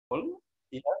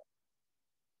Yeah.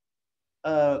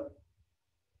 Uh,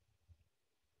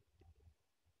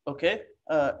 okay.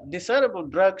 Desirable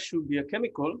drug should be a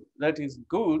chemical that is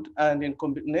good and in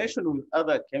combination with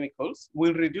other chemicals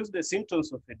will reduce the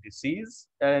symptoms of a disease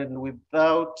and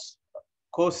without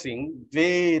causing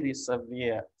very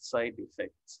severe side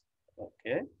effects.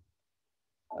 Okay.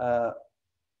 Uh,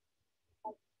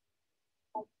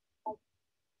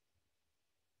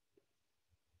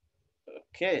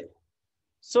 okay.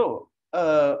 So,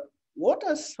 what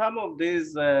are some of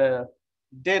these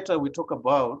data we talk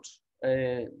about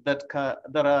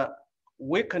that are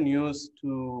we can use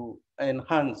to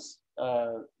enhance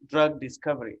drug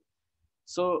discovery?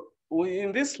 So,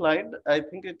 in this slide, I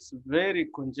think it's very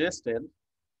congested,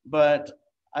 but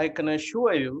I can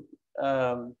assure you,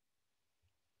 um,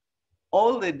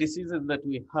 all the diseases that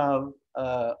we have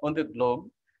on the globe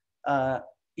uh,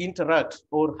 interact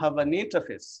or have an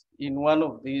interface in one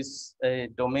of these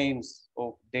domains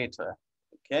of data,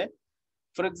 okay?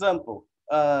 For example,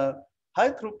 high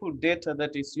throughput data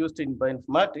that is used in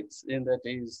bioinformatics and that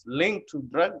is linked to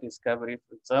drug discovery,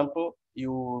 for example,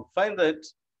 you find that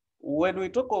when we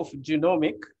talk of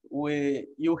genomic,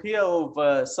 you hear of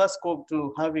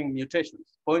SARS-CoV-2 having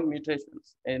mutations, point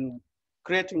mutations, and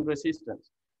creating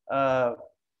resistance. Uh,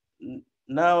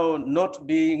 Now not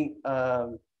being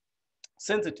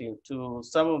sensitive to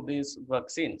some of these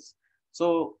vaccines.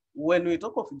 So when we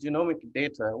talk of genomic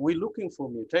data, we're looking for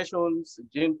mutations,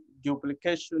 gene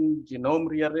duplication, genome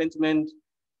rearrangement,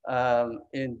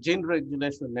 and gene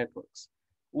regulation networks.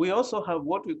 We also have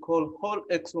what we call whole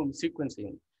exome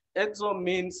sequencing. Exome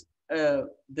means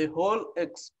the whole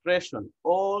expression,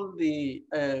 all the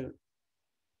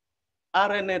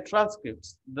RNA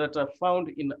transcripts that are found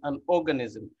in an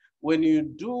organism. When you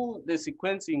do the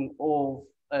sequencing of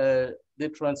the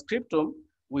transcriptome,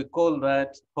 we call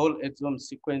that whole exome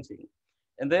sequencing.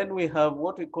 And then we have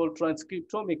what we call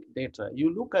transcriptomic data.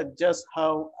 You look at just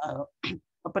how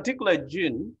a particular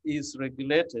gene is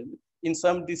regulated. In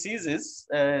some diseases,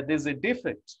 there's a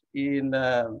defect in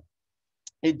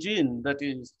a gene that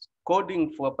is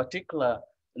coding for a particular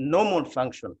normal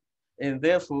function. And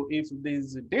therefore, if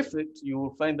there's a defect, you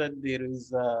will find that there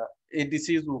is a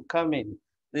disease will come in.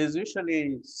 There's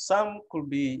usually some could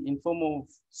be in form of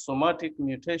somatic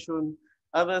mutation,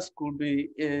 others could be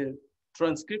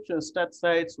transcription start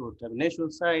sites or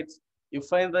termination sites. You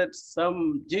find that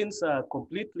some genes are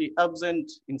completely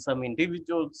absent in some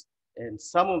individuals, and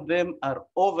some of them are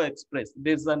overexpressed.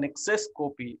 There's an excess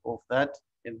copy of that,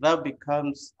 and that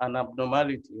becomes an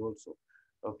abnormality also.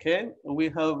 Okay, we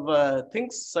have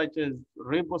things such as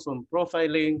ribosome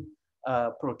profiling,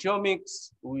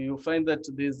 proteomics. We find that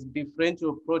there's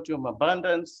differential proteome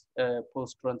abundance,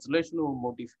 post-translational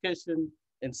modification,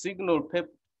 and signal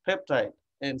peptide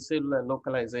and cellular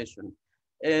localization.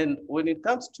 And when it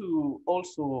comes to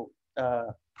also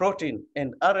protein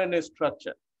and RNA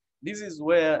structure, this is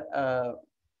where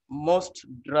most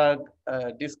drug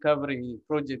discovery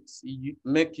projects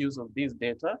make use of this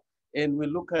data. And we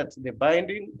look at the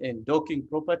binding and docking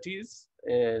properties,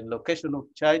 location of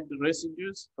charged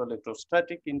residues for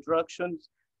electrostatic interactions.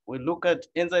 We look at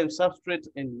enzyme substrate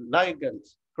and ligand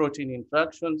protein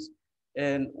interactions.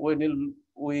 And when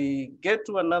we get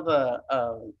to another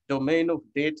domain of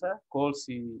data called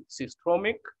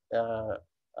systromic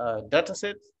data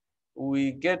sets,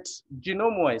 we get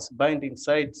genome-wise binding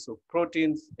sites of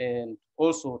proteins and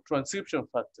also transcription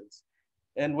factors.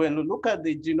 And when you look at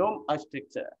the genome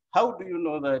architecture, how do you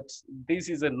know that this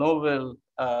is a novel?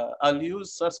 I'll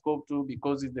use SARS-CoV-2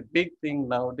 because it's the big thing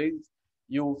nowadays.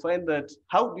 You find that,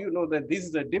 how do you know that this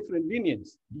is a different lineage?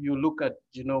 You look at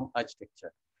genome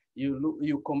architecture.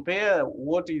 You compare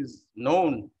what is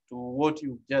known to what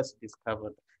you just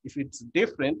discovered. If it's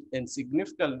different and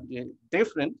significantly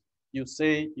different, you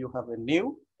say you have a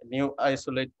new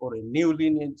isolate or a new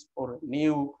lineage or a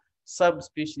new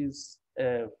subspecies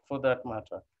for that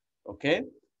matter, okay?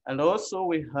 And also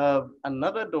we have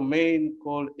another domain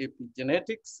called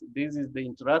epigenetics. This is the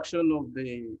interaction of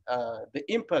the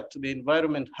impact the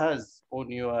environment has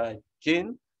on your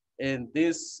gene. And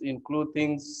this includes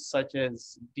things such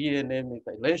as DNA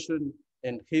methylation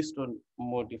and histone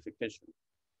modification.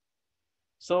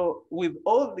 So with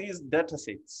all these data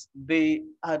sets, they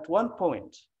at one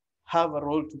point have a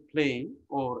role to play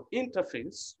or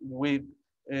interface with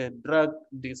a drug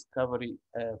discovery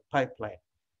pipeline.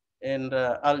 And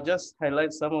I'll just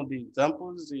highlight some of the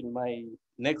examples in my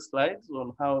next slides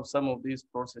on how some of these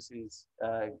processes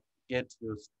get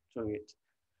used to it.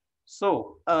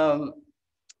 So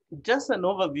just an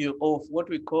overview of what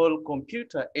we call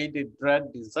computer-aided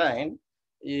drug design.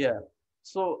 Yeah,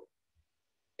 so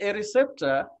a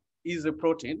receptor is a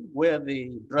protein where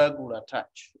the drug will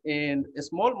attach. And a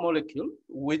small molecule,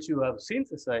 which you have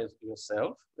synthesized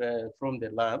yourself from the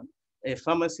lab, a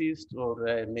pharmacist or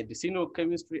a medicinal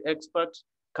chemistry expert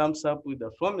comes up with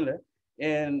a formula,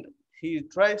 and he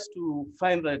tries to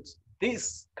find that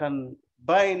this can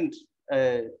bind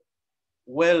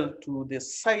well to the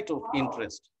site of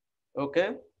interest,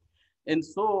 okay? And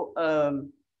so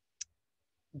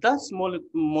that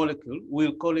molecule,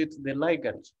 we'll call it the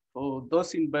ligand. For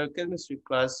those in biochemistry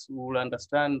class who will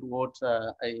understand what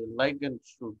a ligand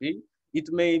should be,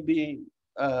 it may be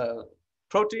a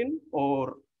protein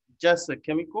or just a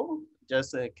chemical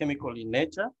in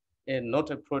nature and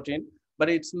not a protein, but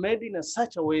it's made in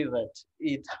such a way that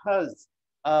it has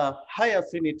a high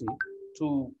affinity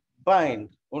to bind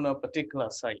on a particular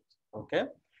site, okay?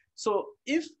 So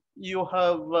if you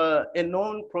have a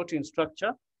known protein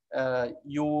structure,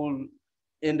 you'll,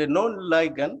 in the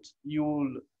non-ligand,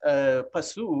 you'll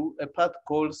pursue a path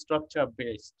called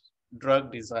structure-based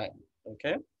drug design,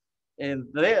 okay? And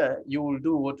there you will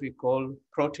do what we call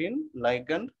protein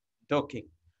ligand docking,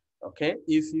 okay?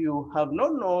 If you have no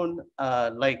known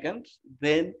ligand,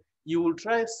 then you will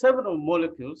try several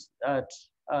molecules at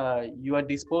your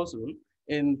disposal.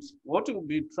 And what you'll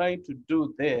be trying to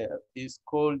do there is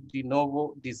called de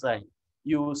novo design.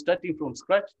 You're starting from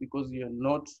scratch because you're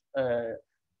not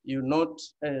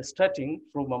starting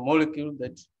from a molecule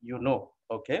that you know,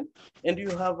 okay? And you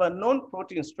have a known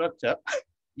protein structure,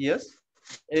 yes,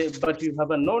 but you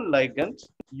have a known ligand.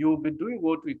 You'll be doing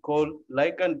what we call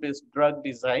ligand-based drug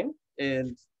design,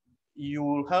 and you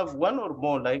will have one or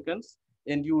more ligands,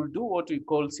 and you will do what we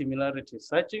call similarity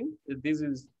searching. This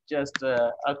is just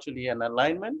actually an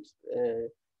alignment.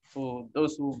 For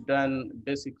those who've done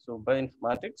basics of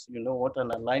bioinformatics, you know what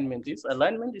an alignment is.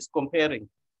 Alignment is comparing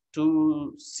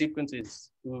two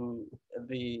sequences to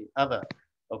the other,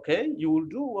 okay? You will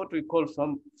do what we call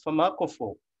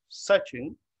pharmacophore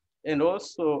searching, and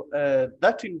also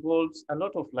that involves a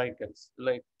lot of ligands,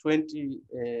 like 20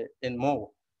 and more.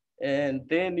 And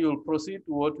then you'll proceed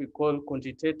to what we call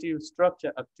quantitative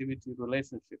structure activity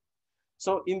relationship.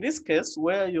 So in this case,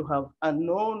 where you have a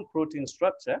known protein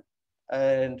structure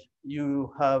and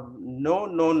you have no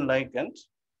known ligand,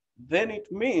 then it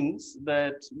means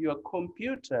that your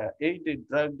computer-aided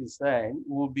drug design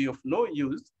will be of no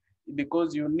use,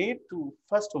 because you need to,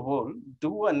 first of all,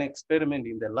 do an experiment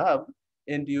in the lab.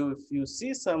 And if you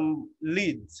see some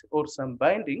leads or some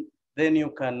binding, then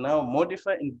you can now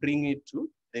modify and bring it to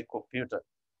the computer.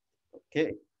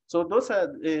 Okay, so those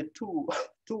are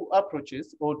two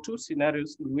approaches or two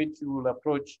scenarios in which you will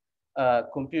approach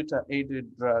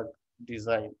computer-aided drug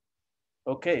design.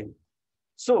 Okay,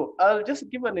 so I'll just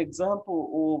give an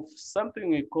example of something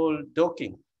we call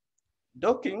docking.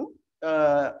 Docking,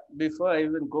 before I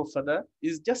even go further,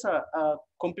 is just a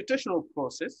computational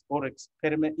process or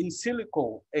experiment, in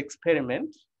silico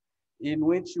experiment, in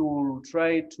which you will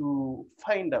try to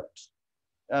find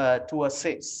out, to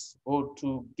assess or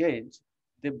to gauge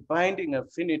the binding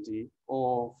affinity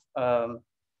of a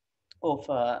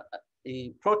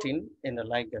protein and a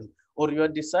ligand, or your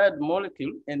desired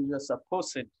molecule and your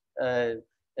supposed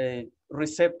a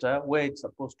receptor where it's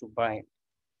supposed to bind,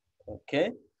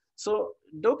 okay? So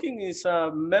docking is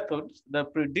a method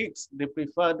that predicts the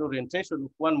preferred orientation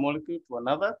of one molecule to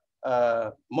another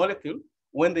molecule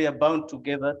when they are bound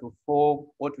together to form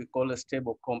what we call a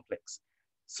stable complex.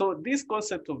 So this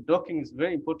concept of docking is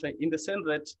very important in the sense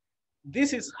that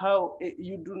this is how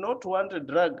you do not want a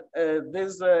drug.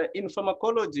 In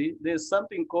pharmacology, there's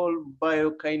something called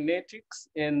biokinetics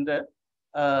and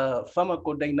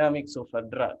pharmacodynamics of a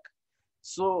drug.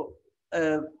 So,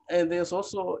 and there's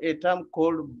also a term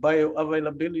called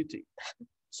bioavailability.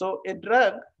 So a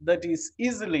drug that is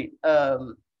easily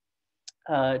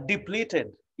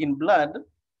depleted in blood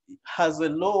has a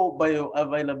low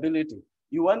bioavailability.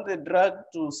 You want the drug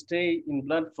to stay in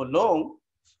blood for long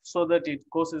so that it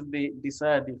causes the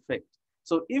desired effect.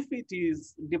 So if it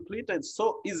is depleted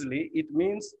so easily, it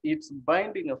means its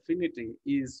binding affinity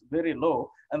is very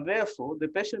low, and therefore the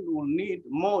patient will need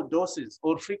more doses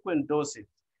or frequent doses.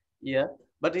 Yeah,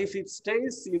 but if it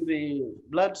stays in the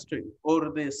bloodstream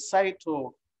or the site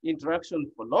of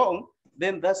interaction for long,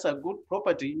 then that's a good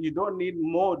property. You don't need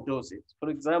more doses. For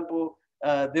example,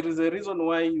 there is a reason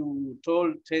why you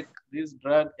told take this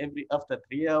drug after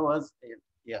 3 hours.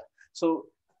 Yeah, so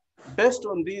based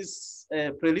on these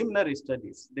preliminary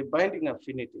studies, the binding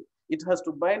affinity, it has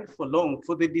to bind for long,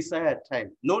 for the desired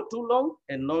time, not too long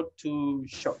and not too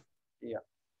short. Yeah.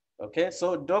 Okay,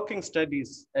 so docking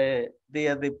studies, they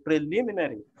are the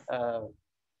preliminary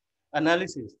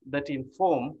analysis that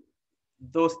inform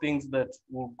those things that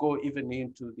will go even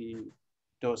into the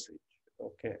dosage.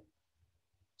 Okay.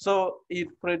 So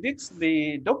docking predicts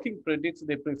the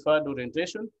preferred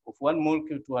orientation of one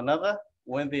molecule to another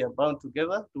when they are bound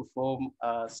together to form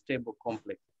a stable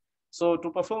complex. So to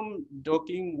perform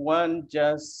docking, one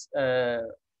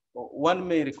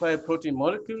may require protein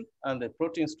molecule and the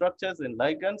protein structures and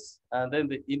ligands, and then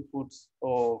the inputs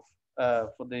for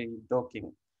the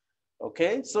docking.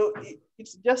 Okay, so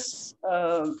it's just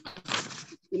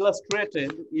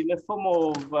illustrated in a form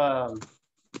of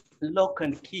lock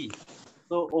and key.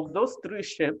 So of those three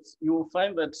shapes, you will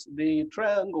find that the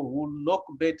triangle will lock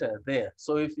better there.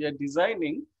 So if you're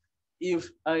designing, if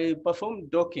I perform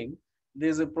docking,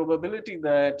 there's a probability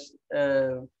that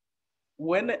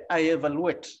when I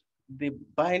evaluate the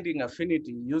binding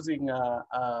affinity using a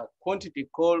quantity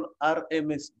called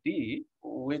RMSD,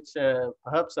 which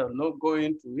perhaps I'll not go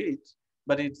into it,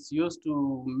 but it's used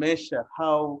to measure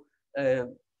how the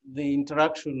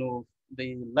interaction of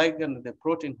the ligand and the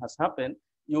protein has happened,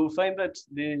 you'll find that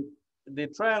the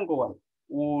triangle one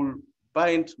will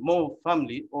bind more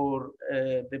firmly, or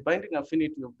the binding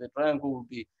affinity of the triangle will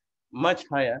be much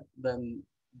higher than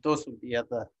those of the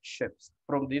other shapes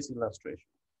from this illustration.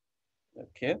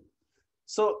 Okay,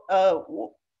 so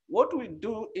what we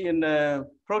do in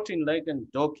protein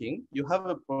ligand docking, you have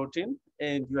a protein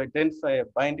and you identify a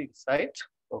binding site,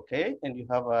 okay, and you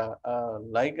have a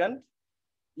ligand.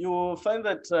 You find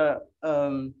that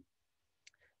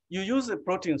you use a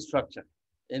protein structure.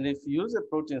 And if you use a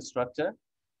protein structure,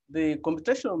 the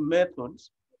computational method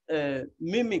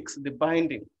mimics the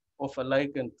binding of a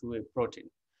ligand to a protein.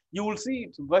 You will see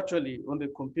it virtually on the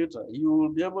computer. You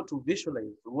will be able to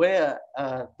visualize where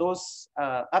those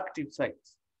active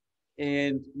sites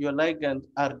and your ligand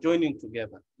are joining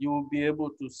together. You will be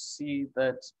able to see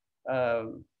that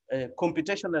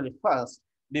computationally fast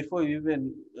before you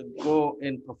even go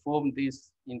and perform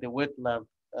this in the wet lab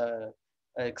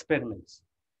experiments,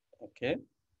 okay?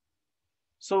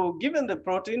 So given the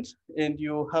proteins and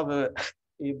you have a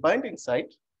binding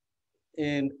site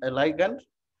and a ligand,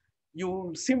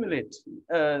 you simulate,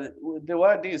 the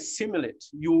word is simulate.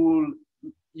 You'll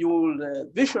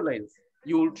visualize,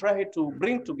 you'll try to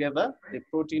bring together the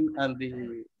protein and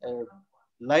the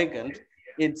ligand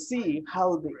and see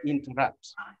how they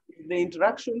interact. If the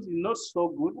interactions is not so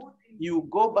good, you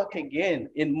go back again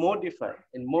and modify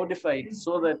it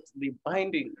so that the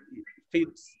binding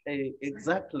fits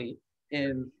exactly.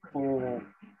 And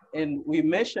we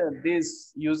measure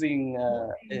this using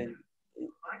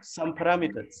some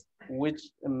parameters, which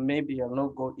maybe I'll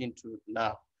not go into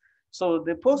now. So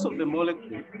the pose of the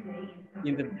molecule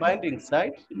in the binding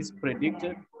site is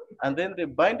predicted, and then the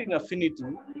binding affinity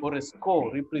or a score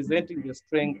representing the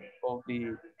strength of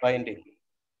the binding.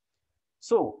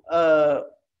 So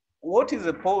what is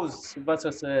a pose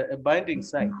versus a binding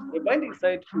site? A binding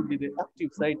site should be the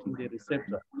active site in the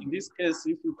receptor. In this case,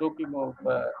 if you're talking of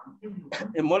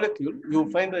a molecule,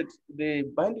 you'll find that the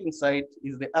binding site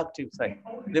is the active site,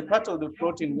 the part of the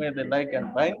protein where the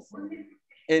ligand binds,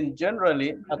 and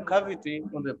generally a cavity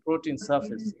on the protein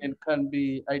surface, and can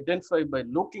be identified by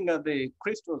looking at the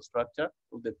crystal structure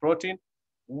of the protein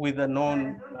with a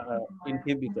known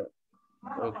inhibitor.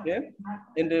 Okay,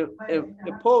 and the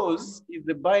pose is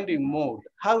the binding mode.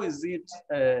 How is it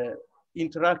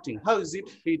interacting? How is it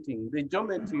fitting? The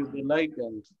geometry of the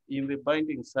ligand in the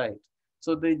binding site.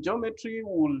 So the geometry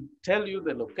will tell you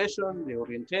the location, the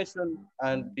orientation,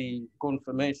 and the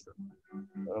conformation.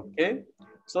 Okay,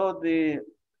 so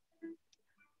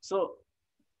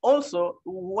also,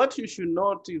 what you should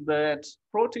note is that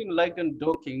protein ligand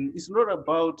docking is not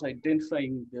about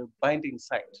identifying the binding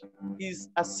site. It's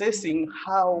assessing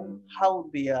how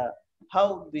the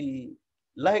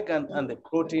ligand and the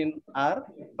protein are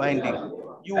binding.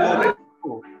 You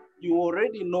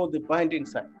already know the binding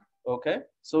site. Okay,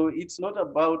 so it's not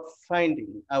about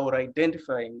finding or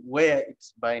identifying where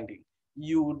it's binding.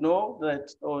 You know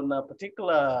that on a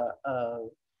particular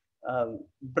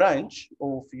branch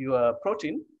of your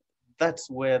protein,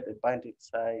 that's where the binding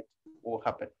site will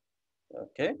happen.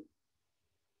 Okay.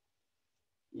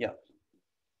 Yeah.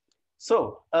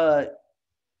 So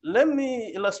let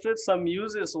me illustrate some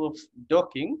uses of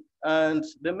docking, and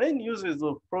the main uses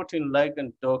of protein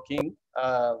ligand docking,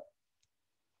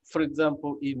 for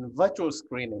example, in virtual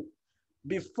screening.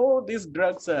 Before these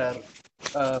drugs are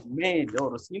made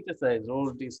or synthesized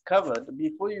or discovered,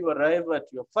 before you arrive at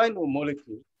your final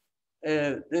molecule,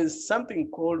 there's something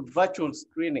called virtual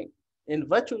screening. And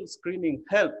virtual screening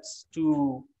helps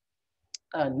to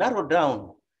narrow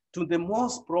down to the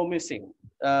most promising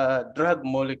drug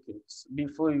molecules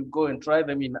before you go and try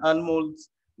them in animals,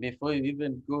 before you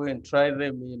even go and try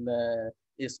them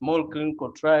a small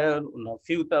clinical trial on a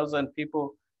few thousand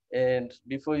people, and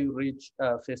before you reach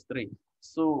phase 3.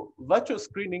 So virtual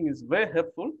screening is very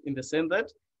helpful in the sense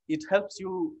that it helps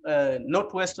you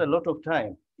not waste a lot of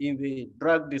time in the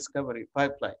drug discovery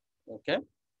pipeline, okay?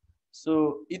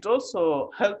 So it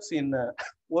also helps in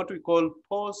what we call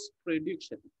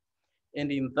post-prediction.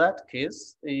 And in that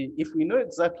case, if we know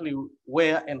exactly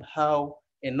where and how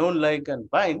a non-ligand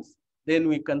binds, then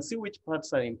we can see which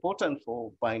parts are important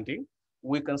for binding.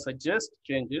 We can suggest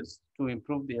changes to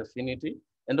improve the affinity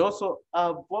and also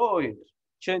avoid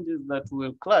changes that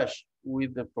will clash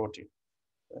with the protein,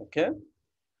 okay?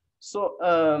 So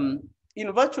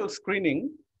in virtual screening,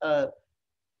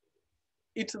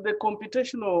 it's the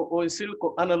computational or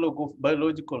silico analog of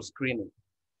biological screening.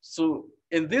 So,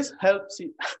 and this helps,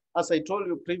 as I told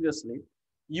you previously,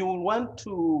 you want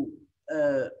to,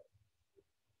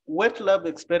 wet lab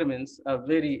experiments are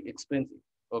very expensive,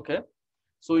 okay?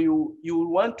 So you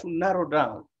want to narrow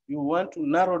down,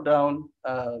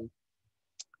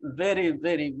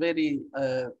 very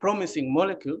promising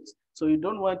molecules. So you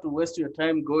don't want to waste your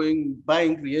time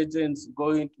buying reagents,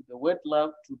 going to the wet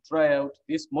lab to try out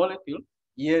this molecule,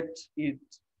 yet it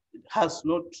has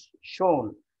not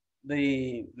shown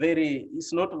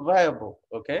it's not viable,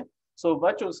 okay? So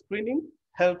virtual screening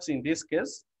helps in this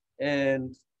case,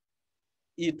 and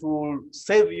it will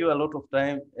save you a lot of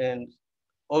time and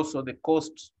also the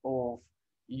cost of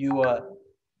your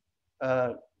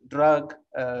drug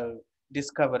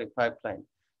discovery pipeline.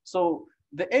 So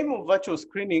the aim of virtual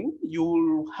screening, you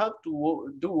will have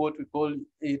to do what we call,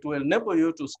 it will enable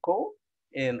you to score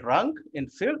and rank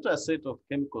and filter a set of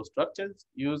chemical structures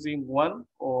using one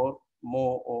or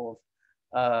more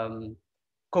of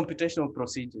computational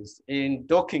procedures. And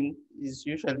docking is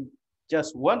usually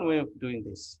just one way of doing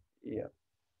this. Yeah,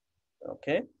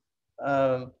 okay.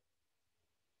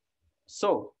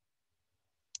 So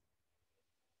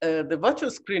the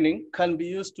virtual screening can be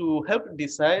used to help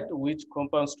decide which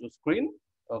compounds to screen,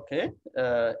 okay,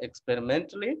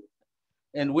 experimentally,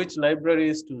 and which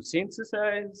libraries to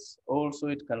synthesize. Also,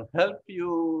 it can help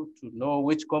you to know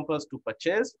which compounds to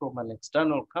purchase from an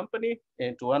external company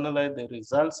and to analyze the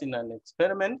results in an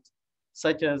experiment,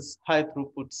 such as high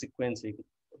throughput sequencing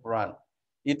run.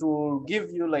 It will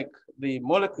give you like the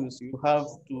molecules you have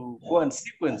to go and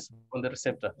sequence on the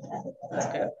receptor,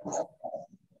 okay?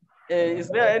 Is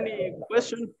there any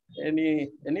question? Any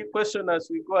question as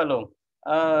we go along?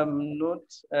 I'm not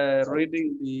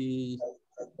reading the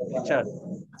chat.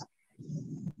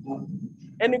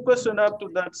 Any question up to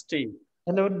that stage?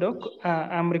 Hello, Doc.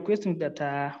 I'm requesting that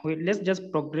let's just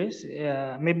progress.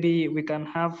 Maybe we can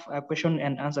have a question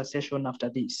and answer session after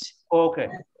this. Okay.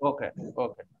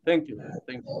 Thank you.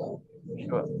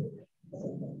 Sure.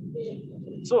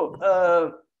 So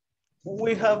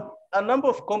we have a number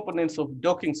of components of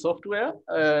docking software,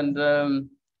 and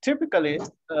typically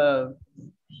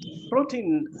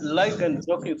protein ligand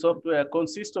docking software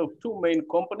consists of two main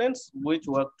components which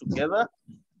work together.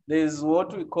 There's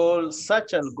what we call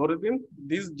search algorithm.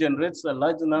 This generates a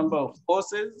large number of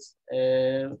poses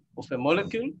of a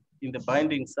molecule in the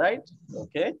binding site,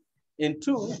 okay? And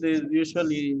two, there's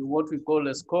usually what we call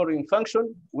a scoring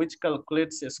function, which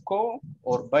calculates a score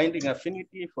or binding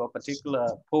affinity for a particular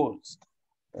pose,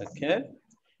 okay?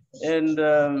 And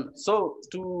so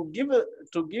to give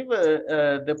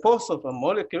the pose of a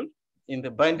molecule in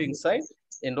the binding site,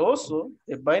 and also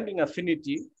a binding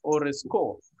affinity or a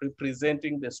score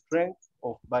representing the strength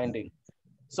of binding.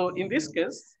 So in this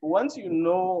case, once you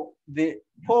know the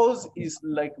pose is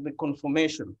like the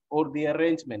conformation or the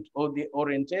arrangement or the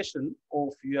orientation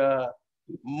of your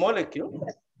molecule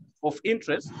of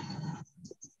interest,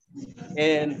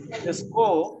 and the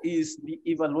score is the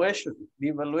evaluation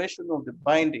of the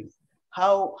binding,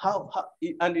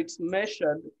 and it's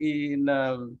measured in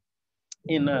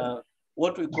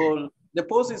what we call, the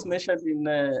pose is measured in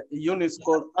units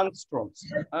called angstroms.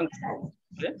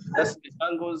 Okay? That's the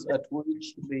angles at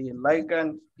which the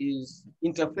ligand is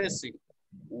interfacing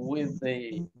with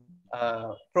the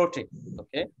protein,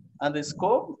 okay? And the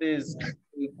score is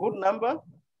a good number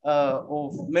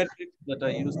of metrics that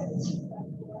are used.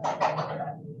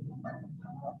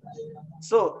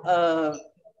 So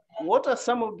what are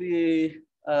some of the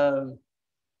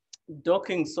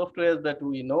docking softwares that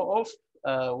we know of?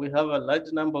 We have a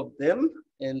large number of them,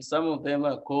 and some of them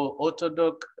are called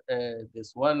Autodoc.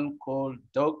 There's one called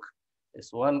Doc.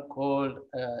 There's one called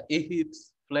eHit,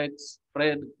 Flex,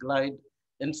 Fred, Glide,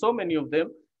 and so many of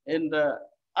them. And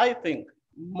I think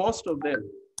most of them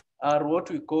are what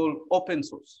we call open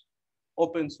source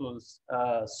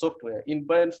software. In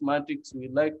bioinformatics, we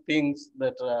like things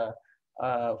that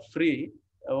are free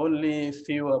only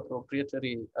fewer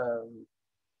proprietary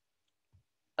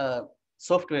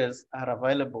softwares are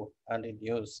available and in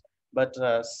use. But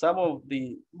some of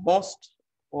the most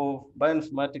of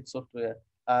bioinformatics software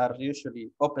are usually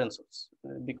open source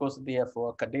because they are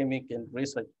for academic and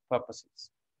research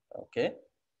purposes. Okay,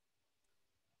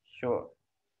 sure.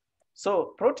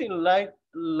 So protein-like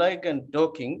ligand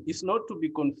docking is not to be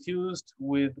confused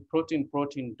with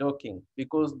protein-protein docking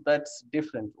because that's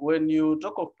different. When you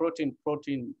talk of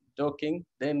protein-protein docking,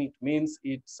 then it means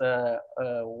it's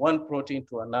one protein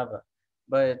to another.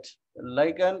 But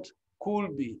ligand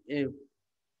could be a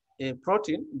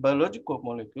protein, biological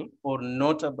molecule, or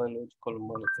not a biological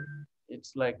molecule.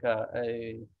 It's like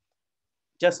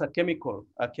just a chemical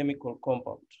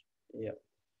compound. Yeah.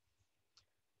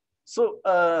 So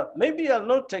maybe I'll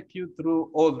not take you through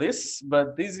all this,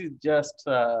 but this is just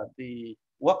the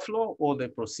workflow or the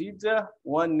procedure.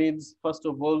 One needs, first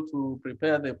of all, to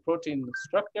prepare the protein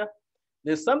structure.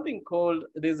 There's something called,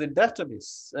 there's a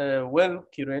database, well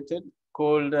curated,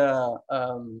 called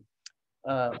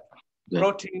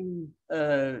protein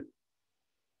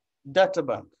data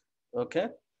bank, okay?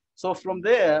 So from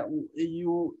there,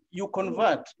 you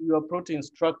convert your protein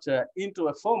structure into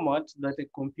a format that a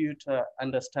computer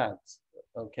understands,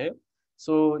 okay?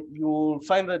 So you'll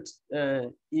find that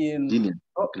in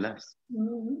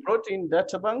protein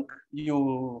data bank,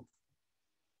 you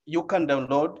can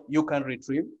download, you can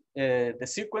retrieve the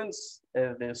sequence,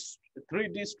 the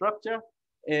 3D structure,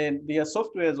 and there are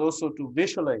softwares also to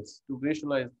visualize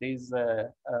these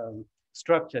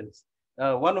structures.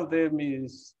 One of them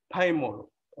is PyMol,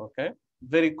 okay?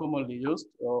 Very commonly used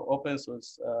open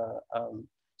source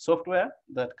software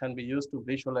that can be used to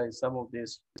visualize some of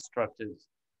these structures.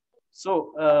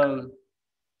 So,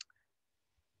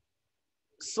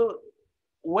 so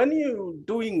when you're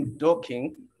doing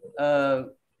docking,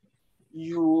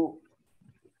 you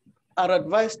are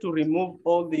advised to remove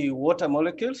all the water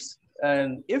molecules.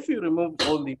 And if you remove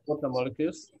all the water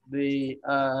molecules, they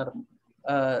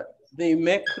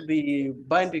make the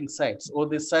binding sites or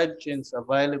the side chains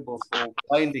available for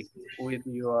binding with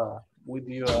your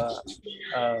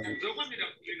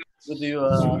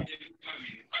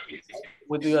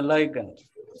ligand.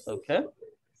 Okay.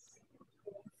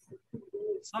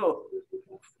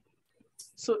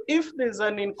 So if there's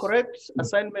an incorrect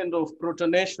assignment of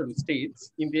protonation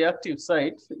states in the active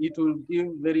site, it will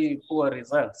give very poor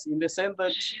results in the sense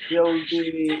that there will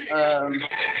be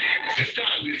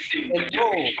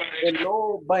a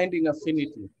low binding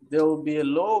affinity. There will be a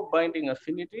low binding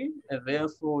affinity, and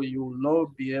therefore you will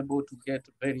not be able to get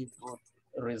very good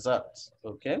results,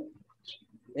 okay?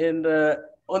 And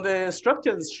on the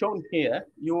structures shown here,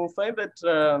 you will find that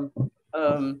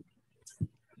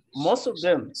most of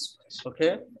them,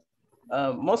 okay,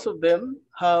 most of them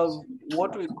have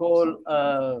what we call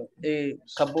a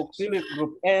carboxylic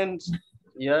group end,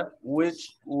 yeah,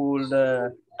 which will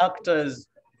act as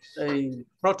a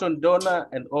proton donor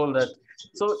and all that.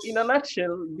 So in a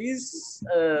nutshell, this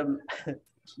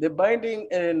the binding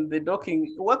and the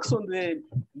docking works on the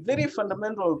very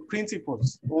fundamental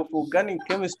principles of organic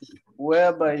chemistry,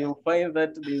 whereby you find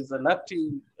that there's an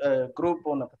active group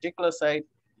on a particular site,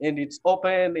 and it's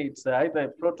open, it's either a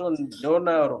proton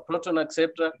donor or a proton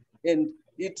acceptor, and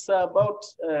it's about,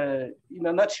 in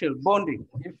a nutshell, bonding.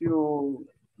 If you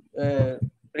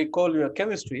recall your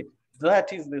chemistry,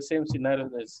 that is the same scenario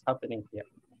that's happening here,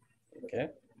 okay?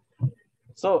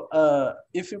 So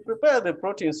if you prepare the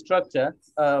protein structure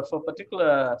for a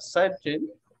particular side chain,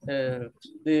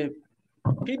 the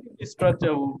PDB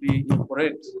structure will be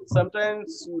incorrect.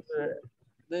 Sometimes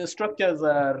the structures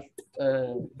are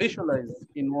visualized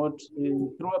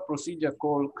through a procedure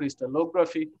called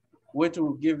crystallography, which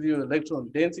will give you electron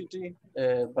density,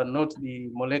 but not the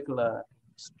molecular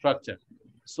structure.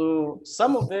 So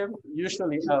some of them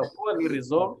usually are poorly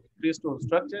resolved crystal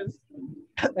structures,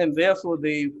 and therefore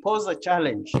they pose a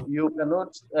challenge. You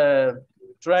cannot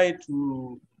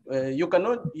you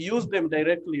cannot use them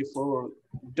directly for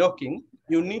docking.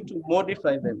 You need to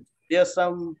modify them. There are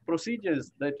some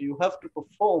procedures that you have to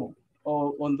perform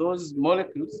on those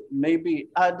molecules, maybe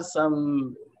add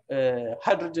some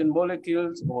hydrogen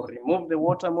molecules or remove the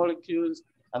water molecules,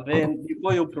 and then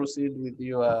before you proceed with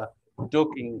your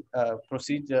docking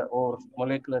procedure or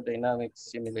molecular dynamics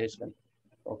simulation,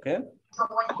 okay?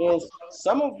 So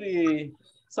some of the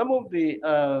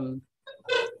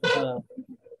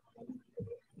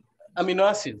amino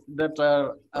acids that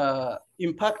are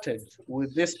impacted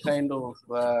with this kind of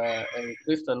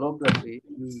crystallography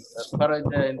is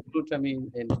asparagine,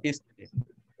 glutamine, and histidine.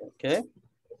 Okay,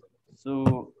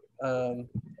 so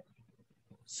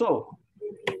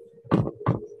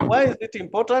why is it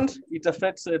important? It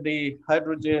affects the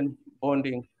hydrogen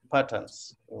bonding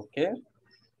patterns, okay?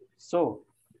 So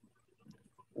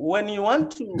when you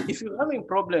want to, if you're having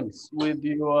problems with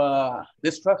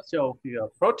the structure of your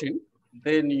protein,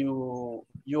 then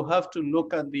you have to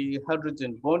look at the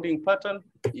hydrogen bonding pattern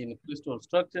in crystal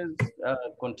structures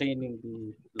containing the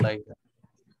ligand,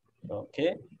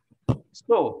 okay?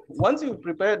 So once you've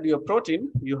prepared your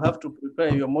protein, you have to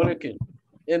prepare your molecule.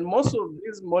 And most of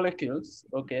these molecules,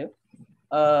 okay,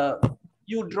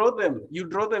 you draw them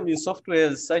in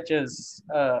softwares such as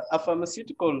a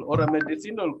pharmaceutical or a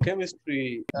medicinal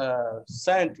chemistry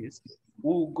scientist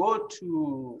will go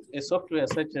to a software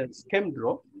such as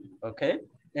ChemDraw, okay,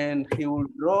 and he will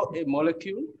draw a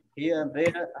molecule here and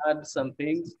there, add some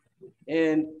things,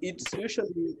 and it's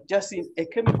usually just in a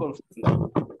chemical formula.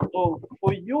 So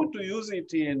for you to use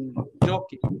it in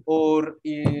docking or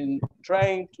in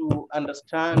trying to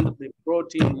understand the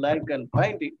protein ligand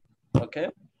binding, okay,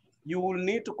 you will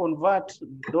need to convert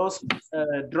those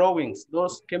drawings,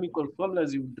 those chemical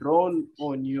formulas you've drawn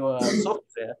on your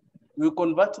software, you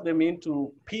convert them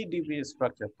into PDB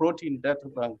structure, protein data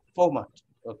bank format,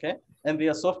 okay? And there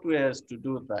are softwares to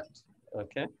do that,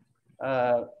 okay?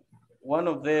 One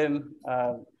of them,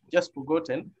 just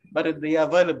forgotten, but they are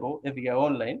available and they are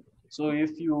online. So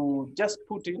if you just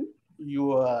put in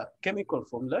your chemical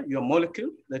formula, your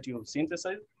molecule that you've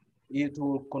synthesized, it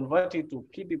will convert it to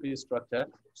PDB structure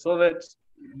so that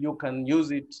you can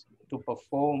use it to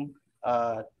perform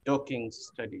docking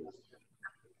studies.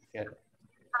 Okay.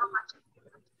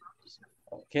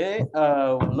 Okay,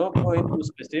 we'll not go into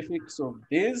specifics of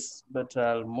this, but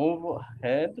I'll move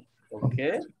ahead.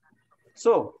 Okay.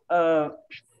 So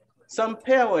some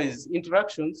pairwise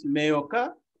interactions may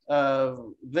occur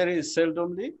very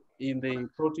seldomly in the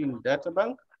protein data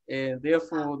bank, and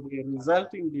therefore the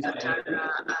resulting distribution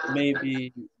may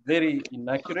be very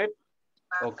inaccurate,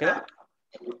 okay?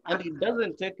 And it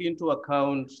doesn't take into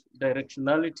account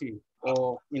directionality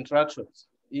of interactions,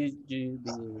 e.g.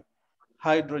 the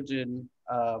hydrogen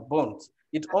bonds.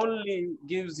 It only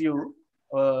gives you,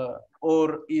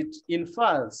 or it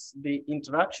infers the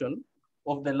interaction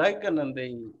of the ligand and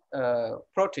the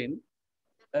protein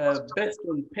based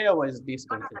on pairwise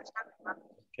distances,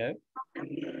 okay?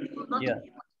 Yeah.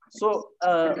 So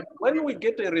when we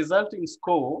get a resulting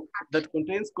score that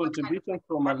contains contribution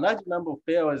from a large number of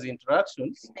pairwise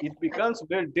interactions, it becomes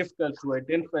very difficult to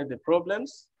identify the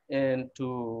problems and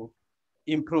to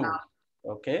improve,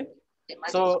 okay?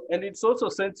 So, and it's also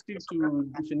sensitive to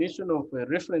definition of a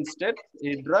reference state.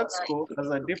 A drug score has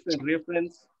a different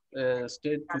reference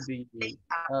state to the,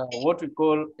 what we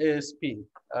call ASP,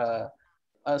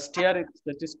 a steric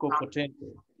statistical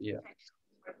potential, yeah.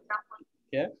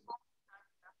 Okay.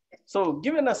 So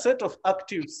given a set of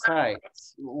active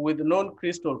sites with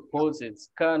non-crystal poses,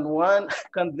 can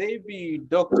they be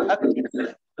docked actively?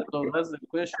 So that's the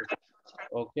question,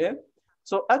 okay?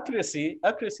 So accuracy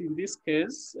in this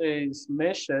case is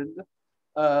measured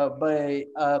by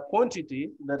a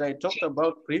quantity that I talked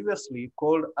about previously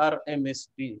called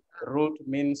RMSD, root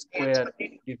mean squared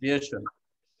deviation.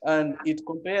 And it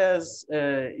compares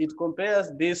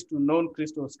this to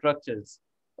non-crystal structures,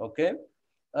 okay?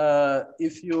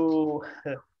 If you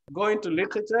go into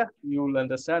literature, you will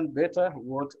understand better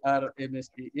what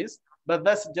RMSD is, but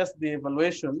that's just the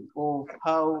evaluation of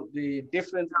how the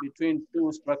difference between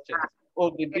two structures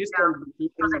or the distance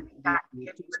between the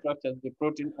two structures, the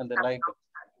protein and the ligand.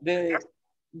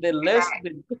 The less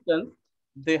the distance,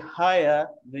 the higher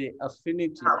the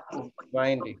affinity of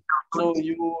binding. So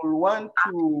you will want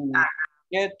to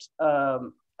get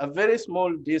a very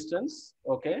small distance,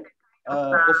 okay,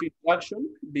 of interaction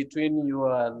between your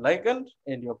ligand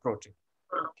and your protein,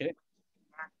 okay?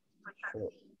 So,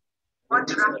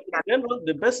 then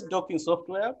the best docking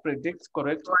software predicts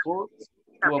correct pose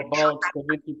to about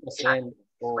 70%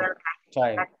 of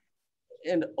time.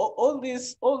 And all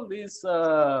these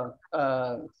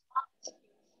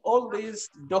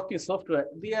docking software,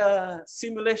 they are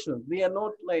simulations. They are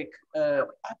not like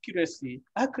accuracy.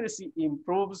 Accuracy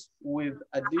improves with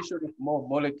addition of more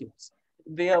molecules.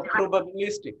 They are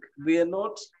probabilistic. They are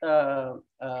not a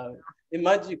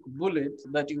magic bullet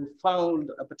that you found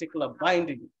a particular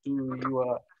binding to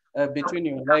your between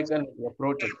your ligand and your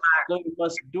protein. So you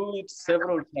must do it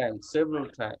several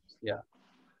times. Yeah.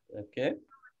 Okay.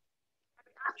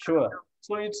 Sure.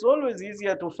 So it's always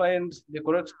easier to find the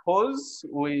correct pose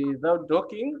without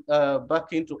docking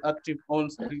back into active on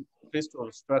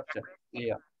crystal structure.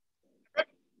 Yeah.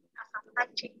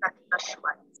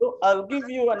 So I'll give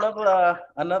you another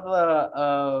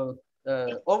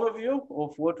overview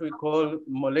of what we call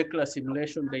molecular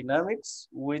simulation dynamics,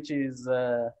 which is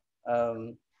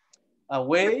a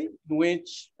way in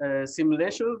which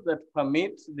simulations that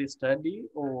permit the study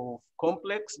of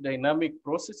complex dynamic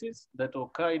processes that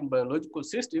occur in biological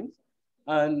systems.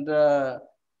 And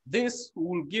this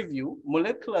will give you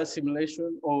molecular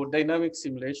simulation or dynamic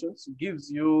simulations,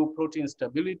 gives you protein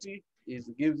stability, it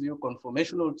gives you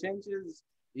conformational changes,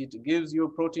 it gives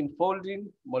you protein folding,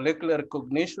 molecular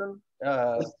recognition,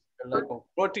 like of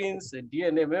proteins,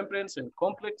 DNA membranes and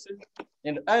complexes,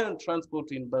 and ion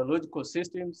transport in biological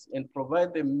systems, and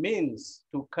provide the means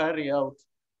to carry out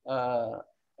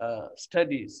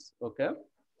studies, okay,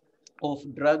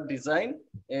 of drug design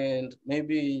and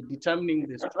maybe determining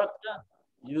the structure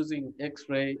using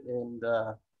X-ray and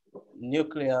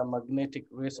nuclear magnetic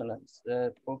resonance,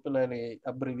 popularly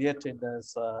abbreviated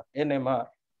as NMR.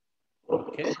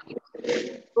 Okay.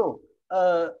 So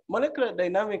molecular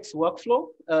dynamics workflow,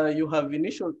 you have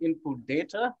initial input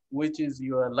data, which is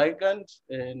your ligand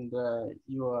and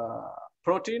your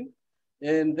protein.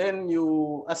 And then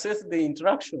you assess the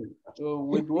interaction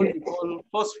with what we call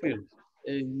force field.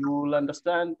 You will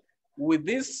understand with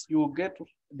this, you get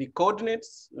the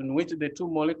coordinates in which the two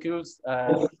molecules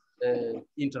are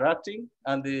interacting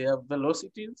and the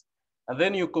velocities. And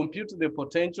then you compute the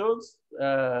potentials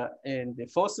and the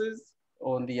forces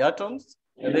on the atoms.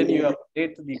 And then you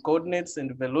update the coordinates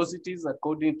and velocities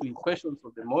according to equations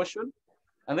of the motion.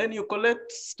 And then you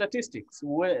collect statistics.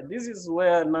 Where this is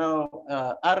where now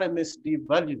RMSD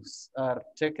values are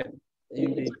taken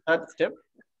in the third step,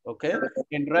 okay?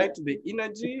 And write the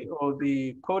energy or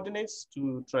the coordinates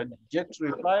to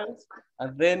trajectory files.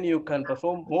 And then you can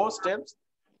perform more steps.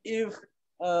 If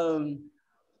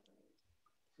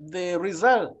the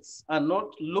results are not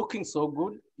looking so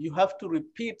good, you have to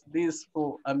repeat this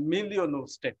for a million of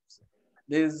steps.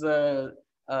 There's a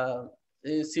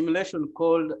simulation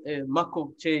called a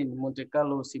Markov chain Monte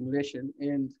Carlo simulation.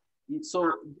 And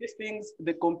so these things,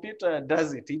 the computer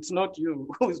does it. It's not you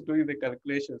who's doing the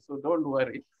calculation, so don't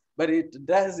worry. But it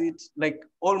does it like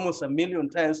almost a million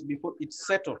times before it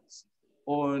settles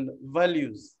on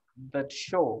values that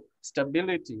show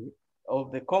stability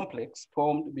of the complex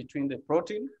formed between the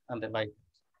protein and the ligand,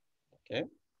 okay?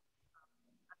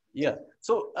 Yeah,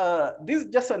 so this is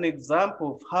just an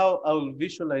example of how I will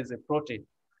visualize a protein,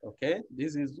 okay?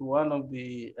 This is one of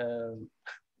the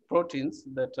proteins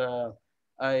that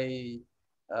a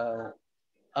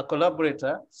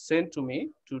collaborator sent to me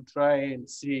to try and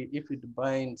see if it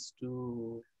binds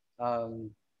to,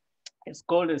 it's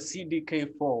called a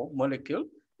CDK4 molecule.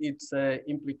 It's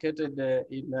implicated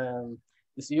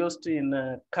it's used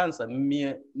in cancer,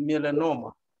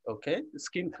 melanoma, okay?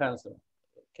 Skin cancer,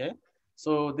 okay?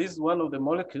 So this is one of the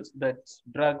molecules that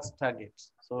drugs target.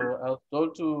 So I was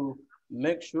told to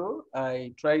make sure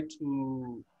I try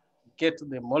to get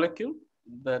the molecule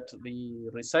that the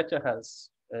researcher has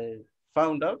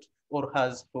found out or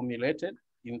has formulated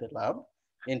in the lab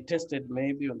and tested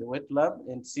maybe on the wet lab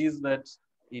and sees that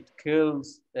it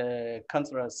kills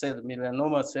cancerous cells,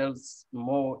 melanoma cells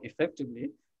more effectively.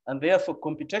 And therefore,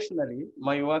 computationally,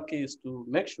 my work is to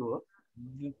make sure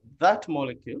that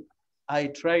molecule, I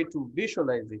try to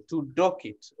visualize it, to dock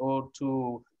it, or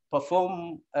to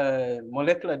perform a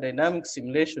molecular dynamic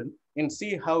simulation and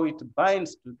see how it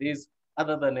binds to this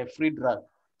other than a free drug.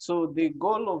 So the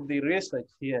goal of the research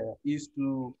here is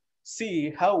to see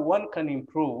how one can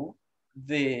improve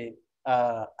the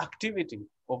activity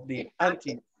of the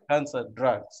anti-cancer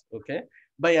drugs, okay?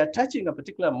 By attaching a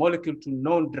particular molecule to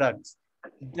known drugs,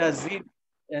 does it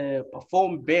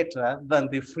perform better than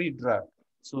the free drug?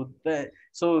 So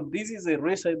this is a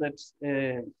research that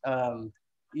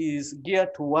is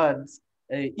geared towards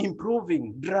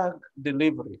improving drug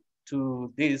delivery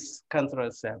to these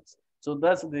cancerous cells. So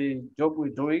that's the job we're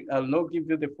doing. I'll not give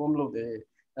you the formula of the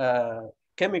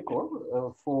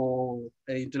chemical for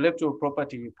intellectual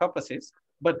property purposes,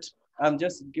 but I'm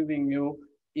just giving you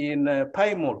in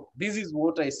pymol. This is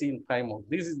what I see in pymol.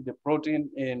 This is the protein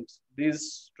and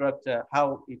this structure,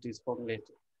 how it is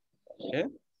formulated, okay?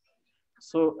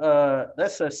 So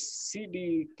that's a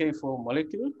CDK4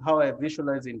 molecule, how I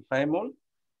visualize in pymol.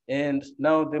 And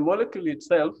now the molecule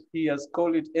itself, he has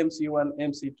called it MC1,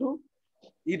 MC2.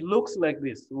 It looks like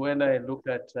this when I look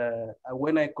at,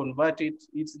 when I convert it,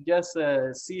 it's just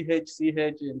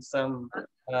CH and some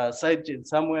side chain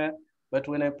somewhere. But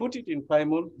when I put it in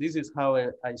pymol, this is how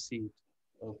I see it,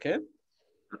 okay?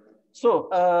 So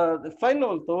the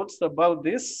final thoughts about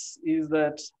this is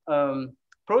that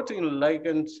protein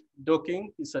ligand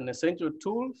docking is an essential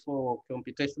tool for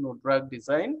computational drug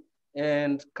design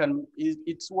and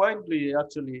it's widely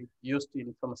actually used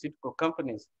in pharmaceutical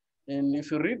companies. And if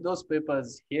you read those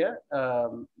papers here,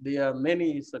 there are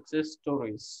many success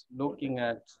stories looking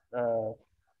at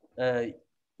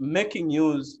making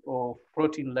use of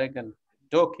protein ligand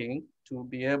docking to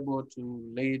be able to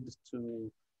lead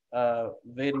to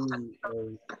very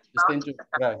essential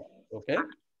drug, okay?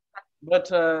 But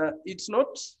it's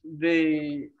not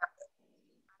the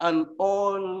an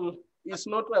all, it's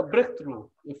not a breakthrough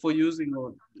for using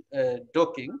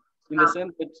docking in the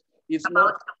sense that it's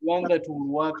not one that will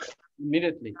work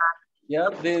immediately. Yeah,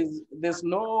 there's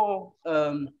no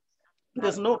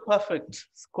perfect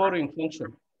scoring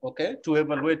function, okay, to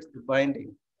evaluate the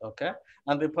binding, okay?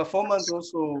 And the performance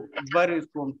also varies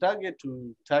from target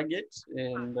to target,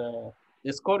 and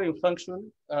the scoring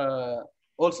function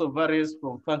also varies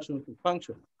from function to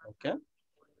function, okay?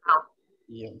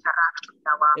 Yeah.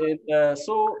 And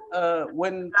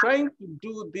when trying to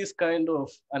do this kind of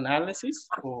analysis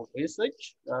for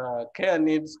research, care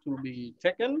needs to be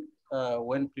taken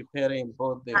when preparing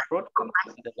both the proteins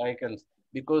and the ligands,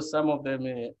 because some of them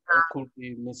could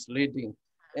be misleading.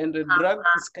 And the drug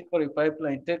discovery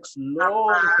pipeline takes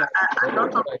long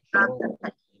time.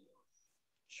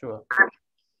 Sure.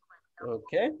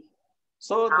 Okay.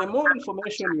 So the more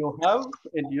information you have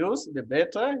and use, the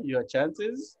better your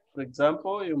chances. For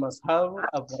example, you must have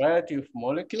a variety of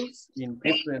molecules in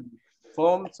different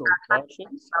forms or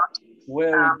versions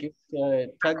where we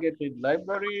get targeted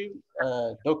library,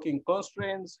 docking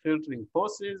constraints, filtering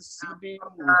forces, seeding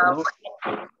with known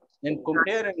actives, and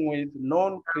comparing with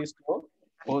non-crystal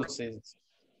forces.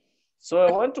 So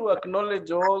I want to acknowledge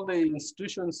all the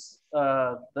institutions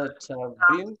that have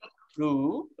been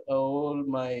through all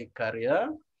my career,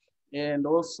 and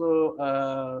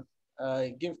also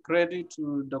I give credit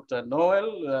to Dr.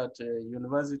 Noel at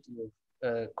University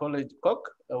of College Cork,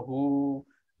 who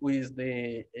is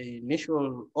the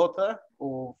initial author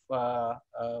of a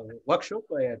workshop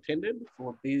I attended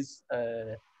for these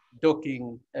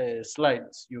docking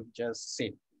slides you've just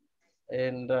seen.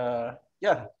 And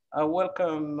yeah, I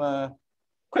welcome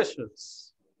questions.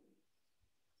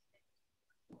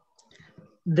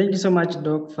 Thank you so much,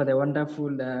 Doc, for the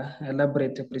wonderful,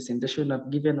 elaborate presentation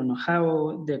I've given on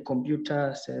how the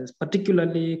computer says,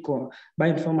 particularly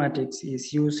bioinformatics,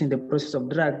 is used in the process of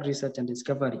drug research and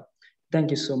discovery.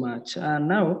 Thank you so much.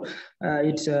 Now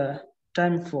it's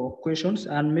time for questions,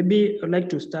 and maybe I'd like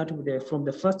to start with from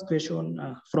the first question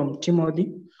from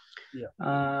Timothy.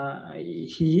 Yeah.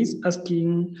 He is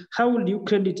asking, how will you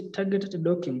credit targeted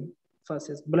docking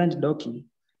versus blind docking,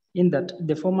 in that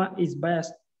the former is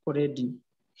biased already,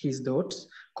 his thoughts,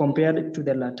 compared to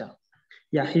the latter?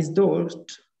 Yeah, his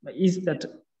thought is that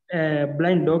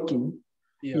blind docking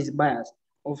is biased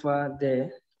over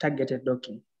the targeted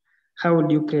docking. How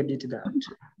would you credit that?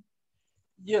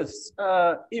 Yes,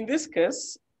 in this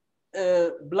case,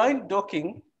 blind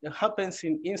docking happens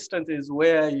in instances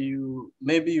where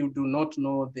maybe you do not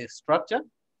know the structure,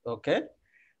 okay?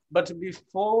 But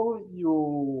before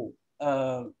you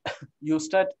you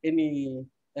start any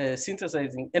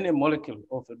synthesizing any molecule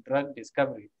of a drug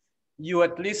discovery, you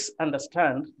at least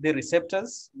understand the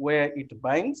receptors where it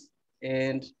binds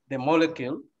and the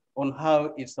molecule on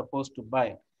how it's supposed to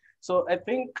bind. So I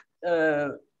think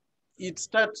it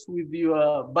starts with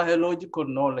your biological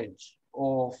knowledge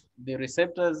of the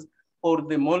receptors or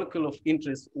the molecule of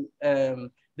interest,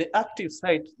 the active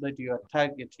site that you are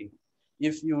targeting.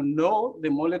 If you know the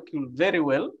molecule very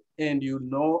well and you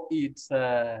know its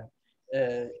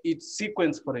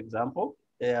sequence, for example,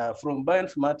 from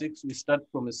bioinformatics, we start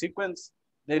from a sequence,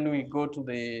 then we go to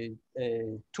the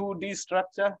 2D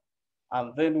structure,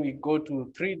 and then we go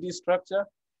to 3D structure.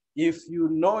 If you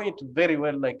know it very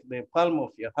well, like the palm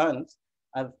of your hands,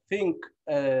 I think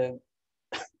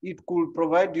it could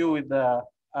provide you with a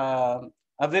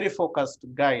very focused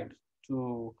guide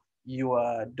to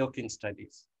your docking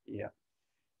studies. Yeah.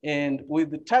 And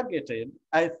with the targeted,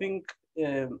 I think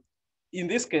in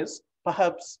this case,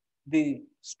 perhaps the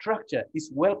structure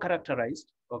is well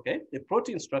characterized, okay? The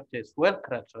protein structure is well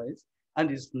characterized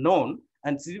and is known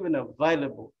and is even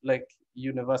available like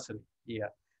universally, yeah.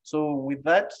 So with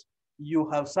that, you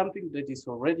have something that is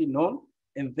already known,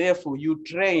 and therefore you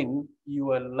train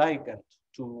your ligand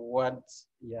towards,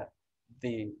 yeah,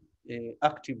 the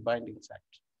active binding site.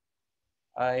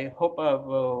 I hope I've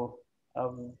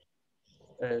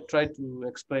tried to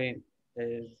explain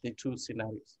the two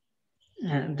scenarios.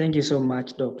 Thank you so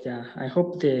much, Doc. Yeah, I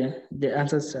hope the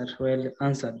answers are well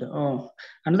answered. Oh,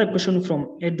 another question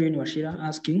from Edwin Washira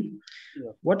asking,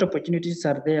 what opportunities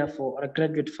are there for a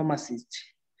graduate pharmacist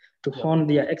to hone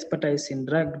their expertise in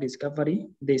drug discovery?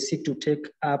 They seek to take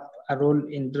up a role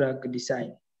in drug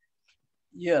design.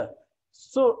 Yeah,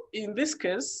 so in this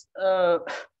case,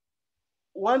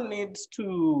 one needs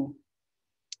to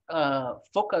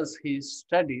focus his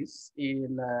studies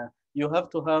in You have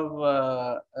to have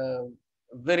a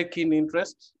very keen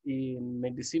interest in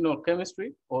medicinal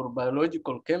chemistry or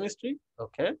biological chemistry,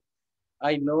 okay?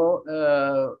 I know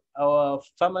our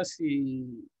pharmacy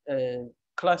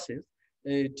classes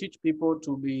teach people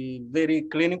to be very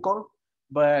clinical,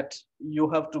 but you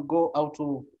have to go out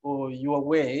of your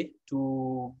way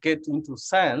to get into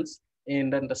science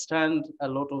and understand a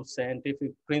lot of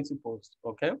scientific principles,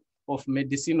 okay, of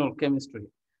medicinal chemistry.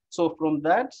 So from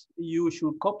that, you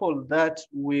should couple that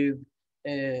with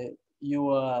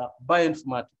your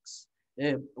bioinformatics.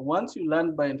 Once you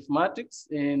learn bioinformatics,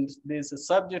 and there's a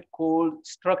subject called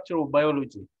structural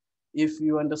biology. If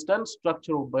you understand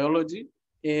structural biology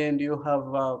and you have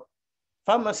a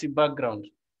pharmacy background,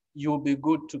 you'll be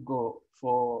good to go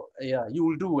for, yeah, you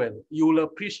will do well. You will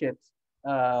appreciate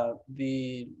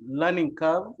the learning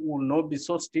curve will not be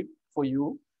so steep for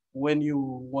you when you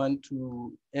want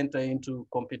to enter into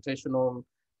computational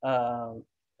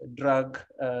drug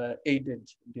aided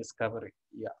discovery.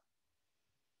 Yeah.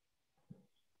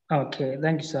 Okay,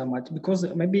 thank you so much. Because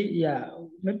maybe, yeah,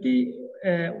 maybe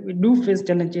we do face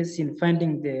challenges in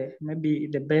finding maybe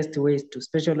the best ways to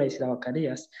specialize in our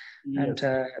careers. Yes.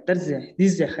 And this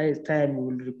is the highest time we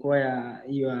will require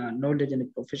your knowledge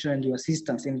and profession and your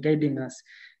assistance in guiding us.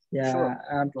 Yeah, Sure.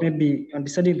 and Sure. maybe on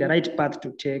deciding the right path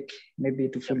to take, maybe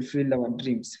to fulfill our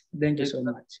dreams. Thank you so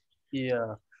much.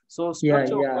 Yeah. So Yeah,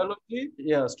 structural yeah. biology,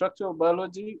 yeah, structural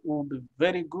biology will be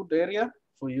very good area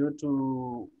for you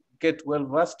to get well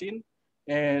versed in,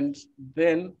 and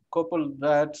then couple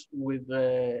that with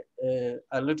a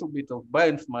little bit of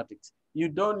bioinformatics. You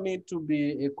don't need to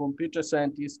be a computer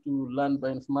scientist to learn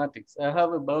bioinformatics. I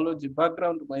have a biology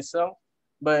background myself,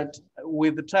 but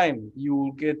with time you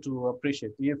will get to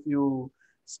appreciate. If you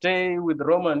stay with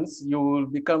Romans, you will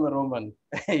become a Roman.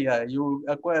 Yeah, you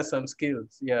acquire some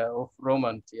skills, yeah, of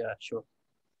Romans. Yeah, sure.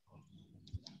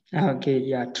 Okay,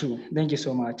 yeah, true. Thank you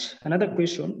so much. Another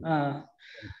question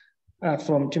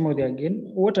from Timothy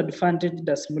again. What advantage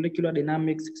does molecular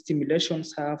dynamics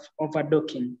simulations have over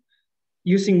docking,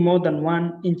 using more than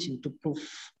one engine to prove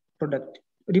product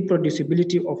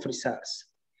reproducibility of results?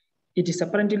 It is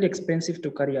apparently expensive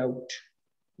to carry out.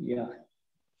 Yeah.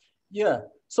 Yeah.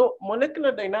 So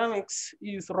molecular dynamics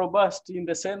is robust in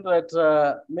the sense that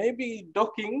maybe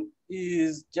docking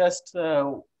is just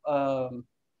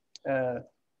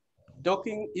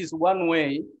docking is one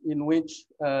way in which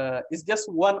it's just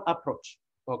one approach,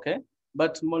 okay?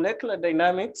 But molecular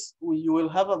dynamics, you will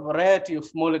have a variety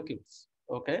of molecules,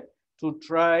 okay, to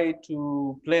try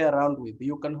to play around with.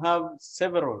 You can have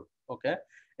several, okay?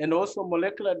 And also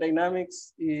molecular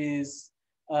dynamics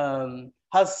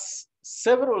has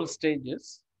several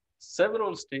stages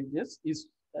is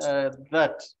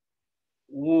that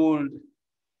would,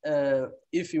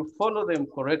 if you follow them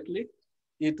correctly,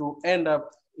 it will end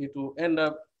up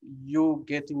you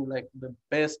getting like the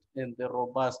best and the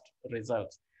robust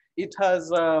results. It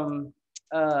has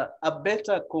a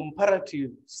better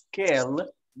comparative scale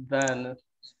than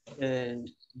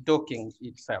docking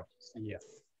itself. Yeah.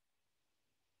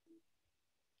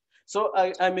 So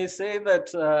I may say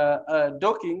that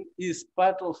docking is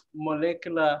part of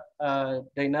molecular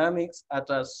dynamics at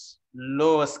a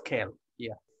lower scale.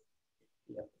 Yeah.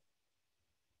 Yeah.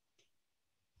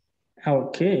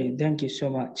 Okay, thank you so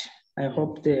much. I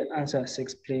hope the answers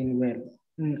explain well.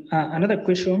 Another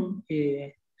question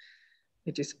it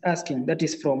is asking, that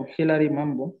is from Hilary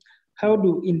Mambo. How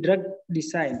do in drug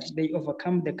design they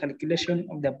overcome the calculation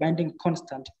of the binding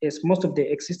constant, as most of the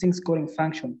existing scoring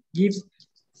function gives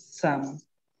some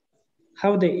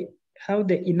how the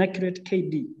inaccurate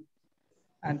KD?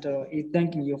 And is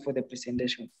thanking you for the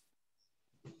presentation.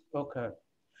 Okay.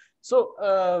 So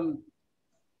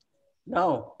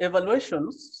now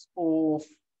evaluations of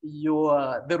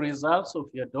the results of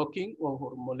your docking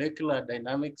or molecular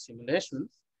dynamic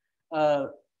simulations,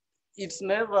 it's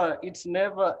never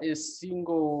a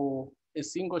single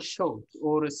shot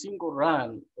or a single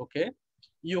run. Okay,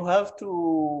 you have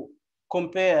to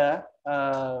compare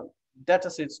data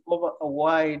sets over a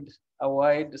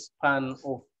wide span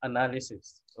of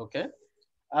analysis. Okay,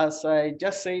 as I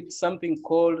just said, something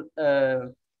called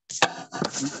the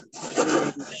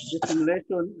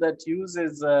simulation that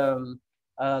uses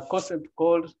a concept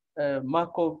called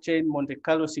Markov chain Monte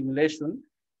Carlo simulation.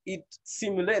 It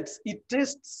simulates, it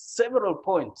tests several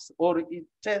points, or it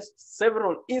tests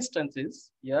several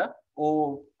instances, yeah,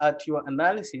 or at your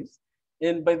analysis.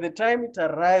 And by the time it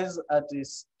arrives at a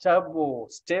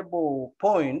stable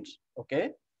point,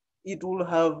 okay, it will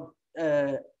have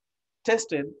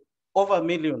tested over a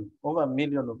million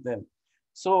of them.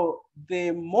 So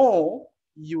the more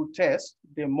you test,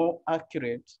 the more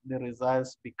accurate the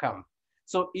results become.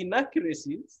 So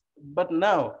inaccuracies, but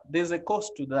now there's a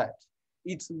cost to that.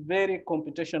 It's very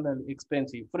computationally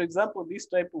expensive. For example, this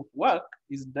type of work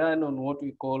is done on what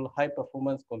we call high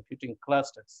performance computing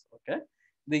clusters, okay?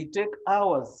 They take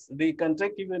hours, they can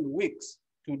take even weeks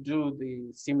to do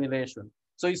the simulation.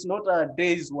 So it's not a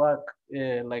day's work,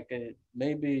 like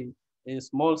maybe a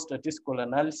small statistical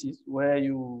analysis where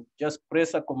you just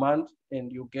press a command and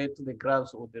you get the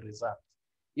graphs or the results.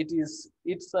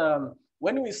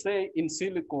 When we say in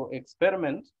silico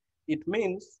experiment, it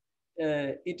means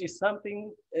it is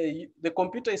something, the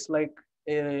computer is like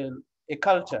a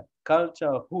culture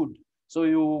hood. So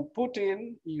you put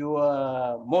in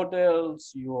your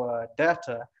models, your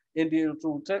data, and it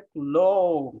will take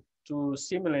long to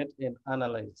simulate and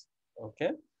analyze,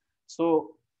 okay?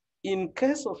 So in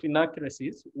case of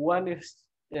inaccuracies, one is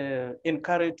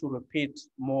encouraged to repeat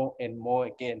more and more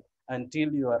again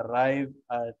until you arrive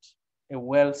at a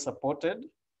well-supported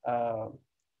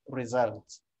result,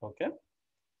 okay?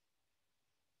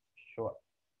 Sure.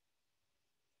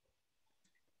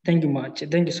 Thank you much.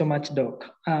 Thank you so much, Doc.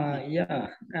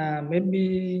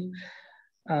 Maybe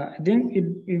I think if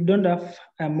you don't have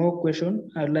more question,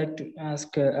 I'd like to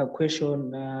ask a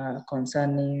question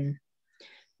concerning,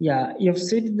 you've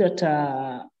said that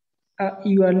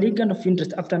your ligand of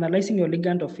interest, after analyzing your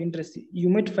ligand of interest, you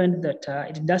might find that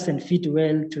it doesn't fit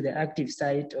well to the active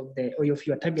site of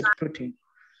your target protein.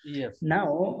 Yes.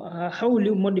 Now, how will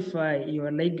you modify your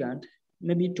ligand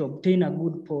maybe to obtain a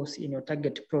good pose in your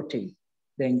target protein?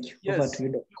 Thank you. Yes. Over to you,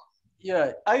 Doc.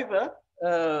 Yeah, either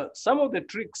some of the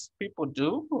tricks people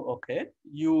do, okay,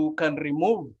 you can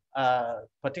remove a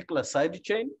particular side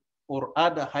chain or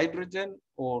add a hydrogen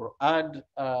or add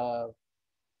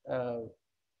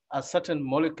a certain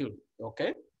molecule,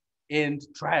 okay, and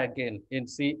try again and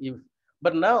see if,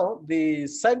 but now the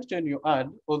side chain you add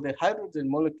or the hydrogen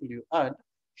molecule you add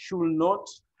should not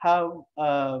have,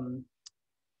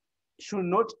 should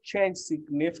not change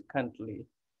significantly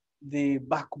the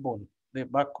backbone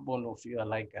of your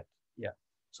ligand. Yeah.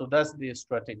 So that's the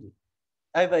strategy.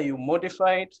 Either you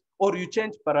modify it or you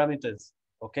change parameters.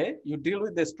 Okay. You deal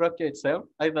with the structure itself,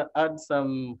 either add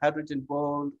some hydrogen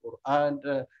bond or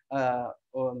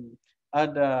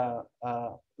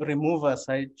remove a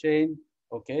side chain.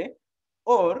 Okay.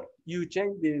 Or you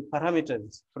change the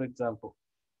parameters, for example.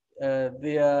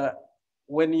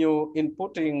 When you're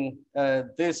inputting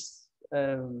this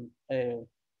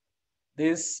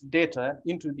data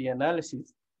into the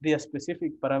analysis, there are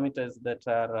specific parameters that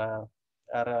are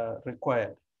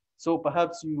required. So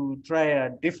perhaps you try a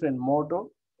different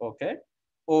model, okay?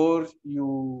 Or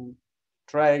you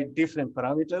try different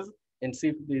parameters and see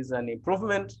if there's an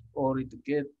improvement or it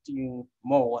getting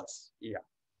more worse. Yeah.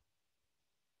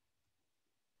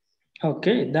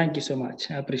 Okay, thank you so much.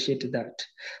 I appreciate that.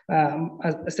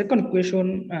 A second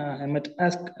question I might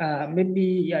ask,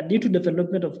 maybe due to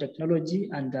development of technology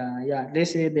and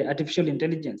let's say the artificial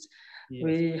intelligence, yes,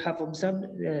 we have observed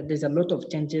there's a lot of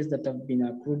changes that have been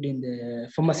accrued in the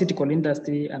pharmaceutical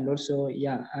industry and also,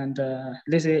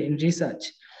 let's say in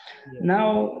research. Yeah.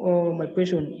 Now, my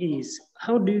question is,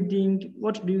 what do you think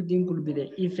will be the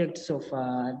effects of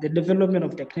the development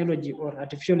of technology or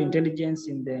artificial intelligence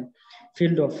in the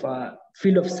field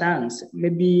of science,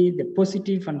 maybe the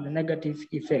positive and the negative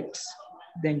effects?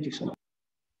 Thank you so much.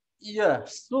 Yeah,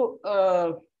 so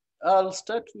I'll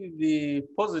start with the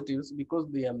positives because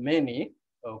there are many,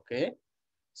 okay?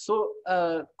 So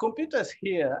computers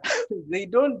here, they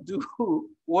don't do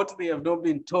what they have not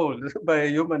been told by a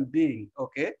human being,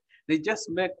 okay? They just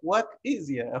make work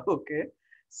easier, okay?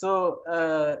 So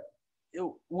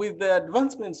with the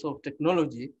advancements of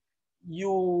technology,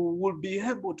 you will be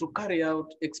able to carry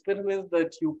out experiments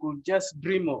that you could just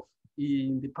dream of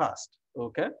in the past,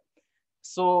 okay?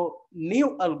 So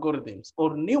new algorithms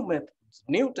or new methods,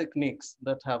 new techniques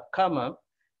that have come up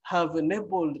have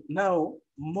enabled now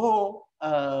more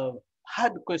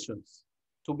hard questions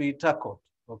to be tackled,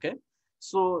 okay?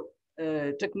 So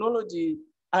technology,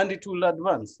 and it will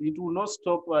advance. It will not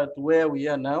stop at where we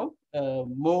are now.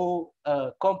 More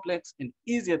complex and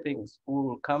easier things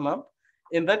will come up.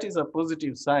 And that is a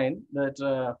positive sign that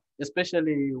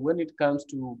especially when it comes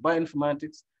to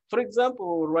bioinformatics. For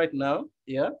example, right now,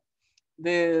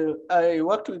 I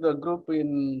worked with a group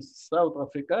in South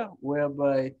Africa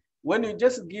whereby when you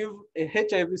just give a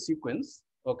HIV sequence,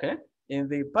 okay, and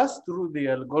they pass through the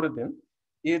algorithm,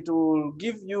 it will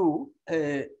give you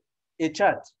a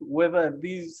chart whether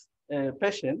this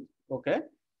patient, okay,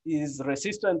 is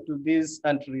resistant to this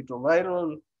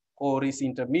antiretroviral or is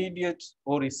intermediate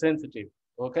or is sensitive,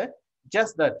 okay?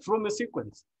 Just that from a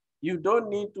sequence. You don't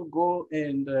need to go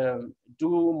and do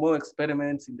more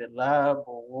experiments in the lab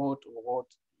or what.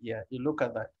 Yeah, you look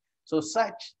at that. So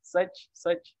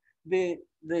the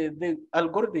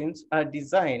algorithms are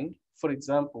designed, for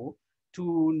example,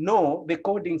 to know the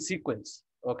coding sequence,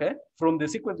 okay? From the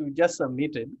sequence we just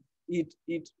submitted,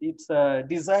 it's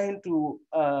designed to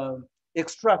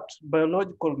extract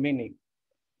biological meaning,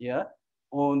 yeah,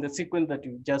 on the sequence that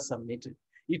you just submitted.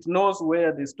 It knows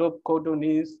where the stop codon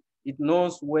is, it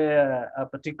knows where a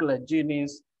particular gene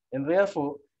is, and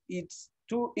therefore it's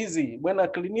too easy. When a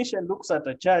clinician looks at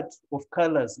a chart of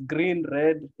colors, green,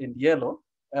 red, and yellow,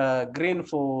 green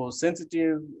for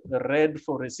sensitive, red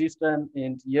for resistant,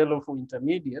 and yellow for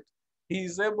intermediate, he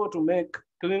is able to make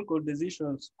clinical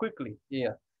decisions quickly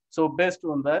here. So based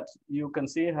on that, you can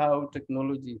see how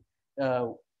technology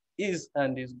is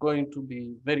and is going to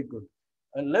be very good.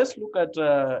 And let's look at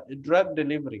drug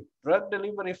delivery. Drug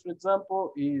delivery, for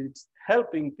example, is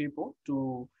helping people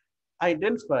to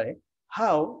identify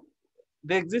how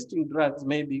the existing drugs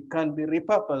maybe can be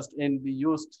repurposed and be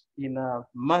used in a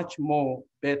much more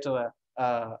better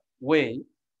way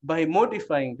by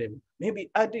modifying them,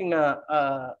 maybe adding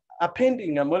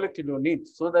appending a molecule on it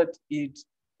so that it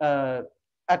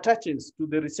attaches to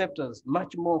the receptors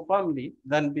much more firmly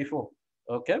than before,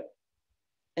 okay?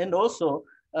 And also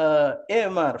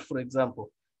AMR, for example,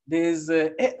 there's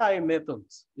AI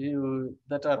methods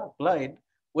that are applied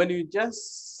when you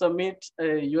just submit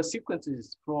your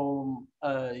sequences from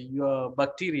your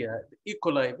bacteria, E.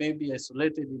 coli may be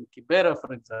isolated in Kibera,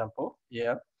 for example,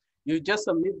 yeah. You just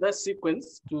submit that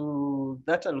sequence to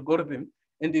that algorithm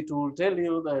and it will tell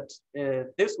you that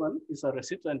this one is a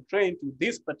resistant trained to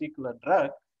this particular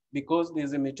drug because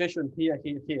there's a mutation here,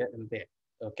 here, and there,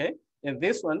 okay? And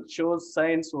this one shows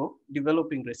signs of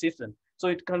developing resistance. So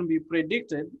it can be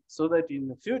predicted so that in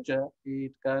the future,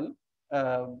 it can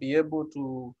be able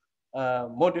to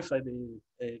modify the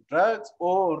drugs,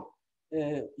 or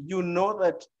you know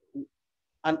that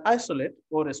an isolate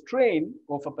or a strain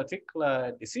of a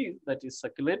particular disease that is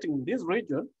circulating in this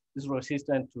region is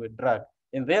resistant to a drug.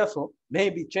 And therefore,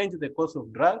 maybe change the course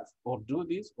of drugs or do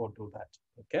this or do that,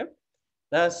 okay?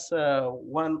 That's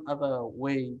one other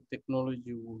way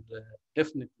technology would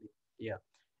definitely, yeah.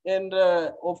 And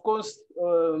of course,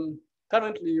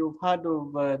 currently you've heard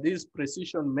of this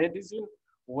precision medicine,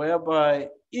 whereby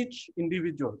each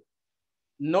individual,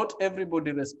 not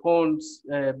everybody responds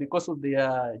because of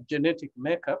their genetic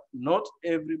makeup, not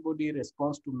everybody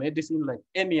responds to medicine like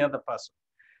any other person.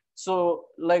 So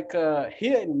like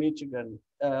here in Michigan,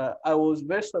 I was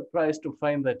very surprised to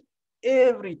find that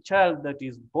every child that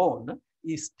is born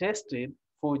is tested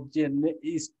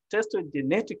is tested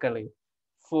genetically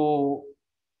for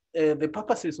the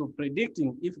purposes of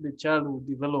predicting if the child will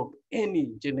develop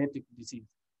any genetic disease.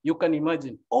 You can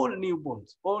imagine all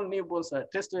newborns are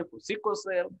tested for sickle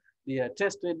cell, they are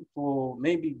tested for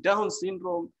maybe Down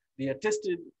syndrome, they are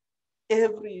tested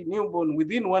every newborn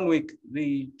within 1 week,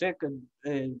 they take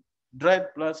a dried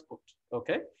blood spot,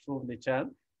 okay, from the child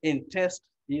and test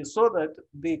so that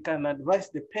they can advise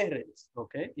the parents,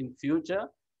 okay, in future,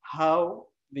 how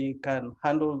they can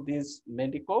handle this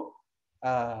medical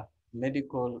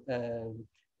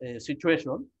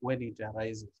situation when it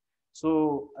arises.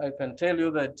 So I can tell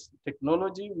you that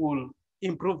technology will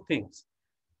improve things.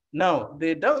 Now,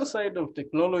 the downside of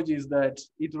technology is that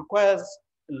it requires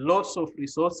lots of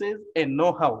resources and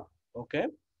know-how, okay?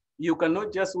 You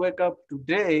cannot just wake up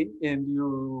today and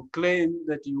you claim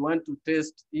that you want to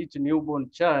test each newborn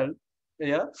child,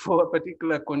 yeah, for a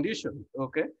particular condition,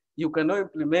 okay? You cannot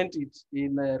implement it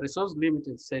in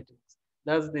resource-limited settings.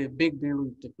 That's the big deal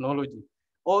with technology.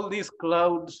 All these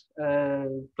cloud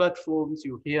platforms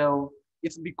you hear,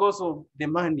 it's because of the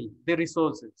money, the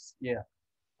resources, yeah,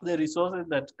 the resources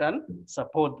that can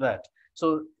support that.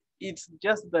 So it's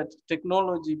just that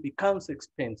technology becomes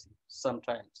expensive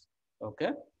sometimes,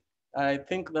 okay? I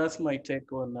think that's my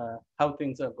take on how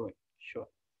things are going. Sure.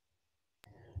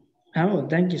 Oh,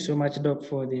 thank you so much, Doc,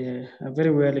 for the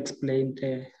very well explained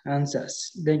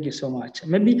answers. Thank you so much.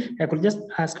 Maybe I could just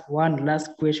ask one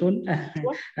last question.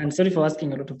 Sure. And sorry for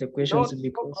asking a lot of the No, questions no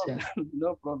because. problem.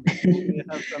 No problem. We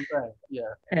have some time.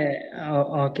 Yeah.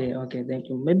 Okay, thank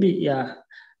you. Maybe, yeah.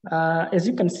 As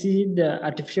you can see, the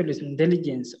artificial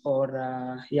intelligence or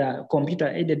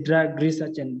computer-aided drug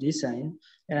research and design,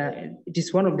 it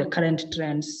is one of the current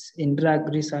trends in drug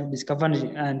research, discovery,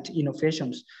 and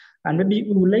innovations. And maybe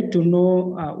we would like to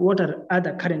know what are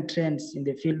other current trends in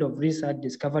the field of research,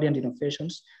 discovery, and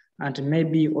innovations, and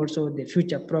maybe also the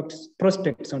future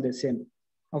prospects on the same.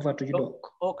 Over to you,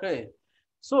 Doc. Okay.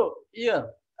 So, yeah,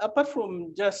 apart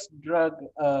from just drug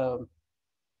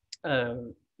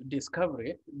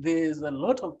discovery, there's a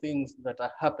lot of things that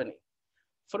are happening.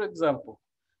 For example,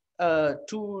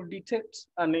 to detect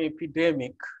an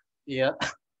epidemic, yeah,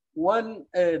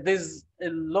 there's a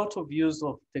lot of use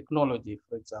of technology,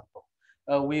 for example.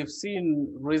 We've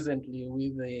seen recently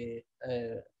with the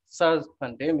SARS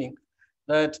pandemic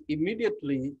that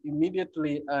immediately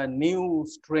a new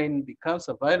strain becomes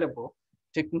available,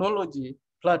 technology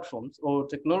platforms or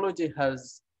technology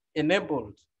has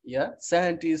enabled, yeah,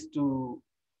 scientists to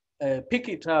pick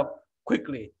it up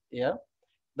quickly, yeah.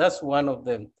 That's one of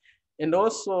them. And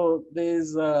also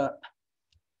there's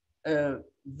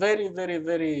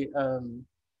very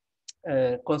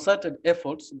concerted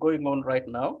efforts going on right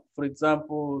now. For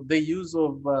example, the use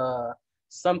of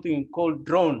something called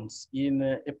drones in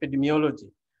epidemiology.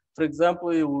 For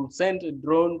example, you will send a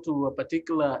drone to a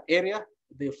particular area,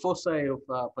 the foci of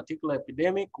a particular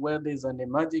epidemic where there's an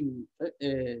emerging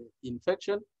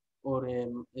infection or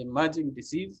emerging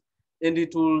disease, and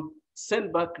it will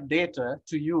send back data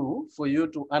to you for you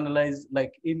to analyze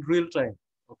like in real time,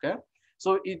 okay?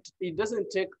 So it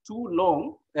doesn't take too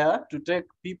long to take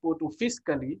people to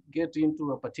physically get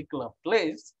into a particular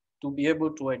place to be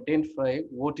able to identify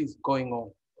what is going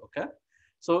on, okay?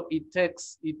 So it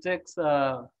takes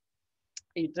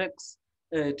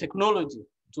technology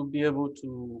to be able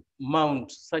to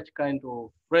mount such kind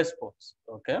of response,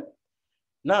 okay?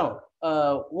 Now,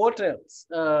 what else?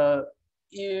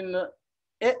 In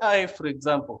AI, for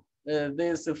example,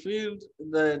 there's a field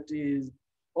that is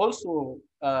also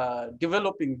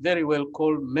developing very well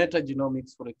called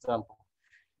metagenomics, for example.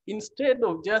 Instead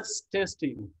of just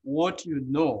testing what you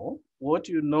know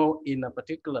in a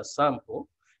particular sample,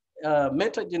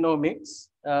 metagenomics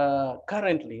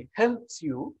currently helps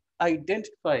you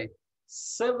identify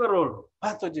several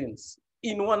pathogens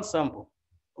in one sample,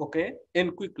 okay,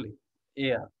 and quickly,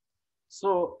 yeah.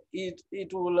 So it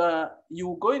will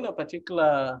you go in a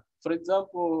particular, for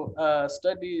example,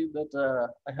 study that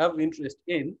I have interest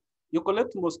in. You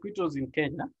collect mosquitoes in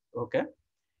Kenya, okay,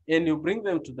 and you bring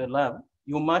them to the lab.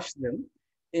 You mash them,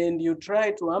 and you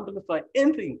try to amplify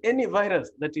anything, any virus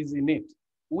that is in it.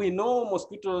 We know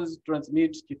mosquitoes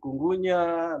transmit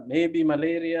chikungunya, maybe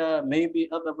malaria, maybe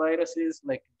other viruses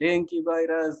like dengue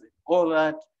virus, all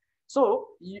that.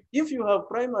 So if you have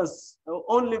primers,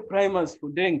 only primers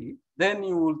for dengue, then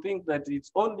you will think that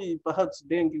it's only perhaps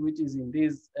dengue which is in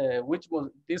this,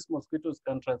 these mosquitoes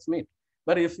can transmit.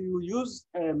 But if you use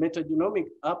metagenomic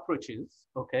approaches,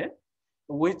 okay,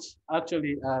 which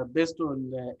actually are based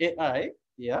on AI,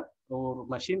 yeah, or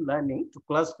machine learning to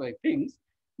classify things,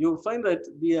 you'll find that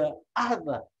there are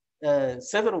other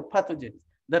several pathogens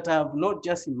that have not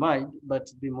just emerged,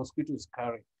 but the mosquitoes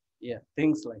carry, yeah,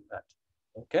 things like that,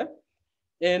 okay?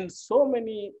 And so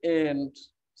many in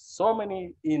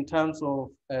terms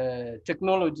of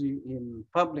technology in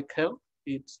public health,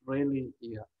 it's really,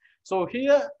 yeah. So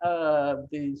here,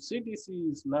 the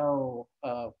CDC is now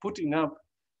putting up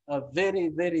a very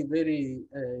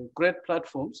great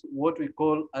platforms, what we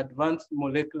call advanced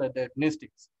molecular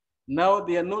diagnostics. Now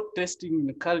they are not testing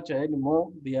the culture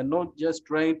anymore. They are not just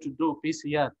trying to do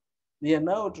PCR. They are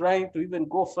now trying to even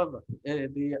go further.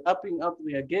 They are upping up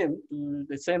their game to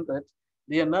the sense that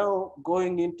they are now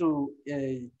going into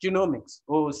genomics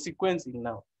or sequencing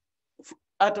now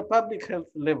at a public health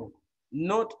level,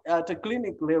 not at a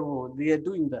clinic level. They are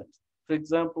doing that. For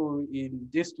example, in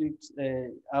districts,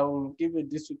 I will give a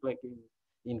district like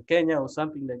in Kenya or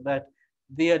something like that.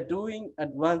 They are doing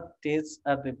advanced tests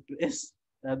at the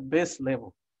base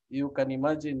level. You can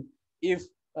imagine if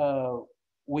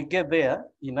we get there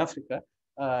in Africa,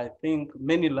 I think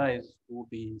many lives will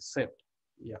be saved.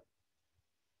 Yeah.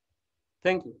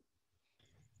 Thank you.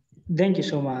 Thank you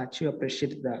so much. We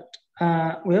appreciate that.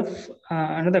 We have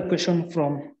another question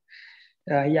from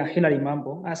Hilary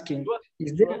Mambo asking,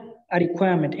 is there a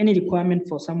requirement, any requirement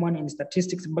for someone in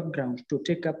statistics background to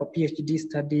take up a PhD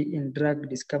study in drug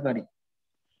discovery?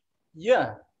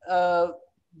 Yeah,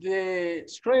 the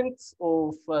strengths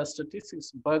of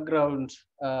statistics background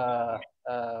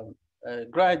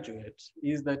graduate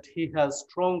is that he has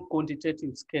strong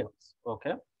quantitative skills,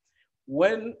 okay?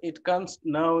 When it comes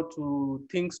now to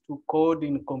things to code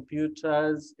in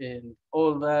computers and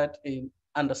all that, in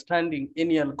understanding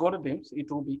any algorithms,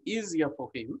 it will be easier for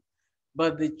him.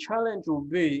 But the challenge will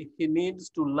be he needs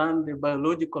to learn the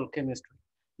biological chemistry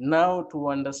now to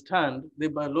understand the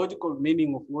biological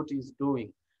meaning of what he's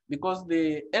doing. Because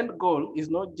the end goal is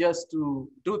not just to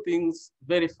do things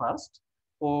very fast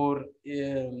or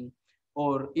in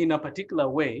a particular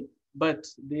way, but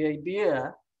the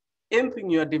idea, anything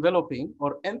you're developing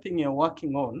or anything you're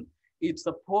working on, it's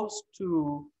supposed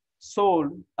to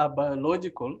solve a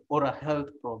biological or a health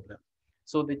problem.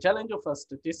 So the challenge of a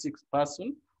statistics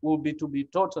person will be to be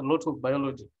taught a lot of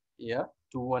biology, yeah,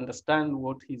 to understand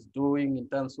what he's doing in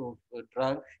terms of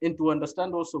drug, and to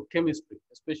understand also chemistry,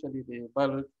 especially the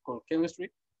biological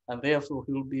chemistry, and therefore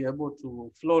he'll be able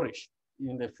to flourish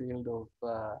in the field of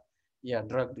yeah,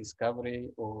 drug discovery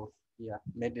or yeah,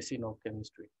 medicine or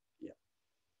chemistry. Yeah.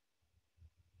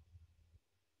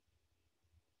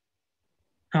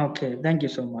 Okay, thank you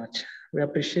so much. We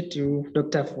appreciate you,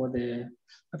 Doctor, for the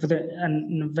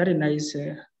very nice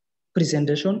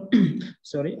presentation.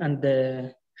 Sorry, and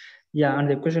the yeah, and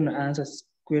the question and answers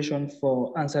question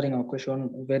for answering our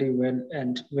question very well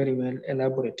and very well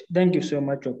elaborate. Thank you so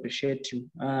much. I appreciate you.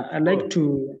 I'd like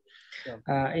to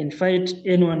invite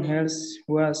anyone else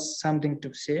who has something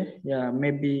to say. Yeah,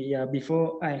 maybe yeah,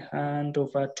 before I hand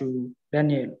over to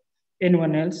Daniel.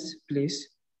 Anyone else, please?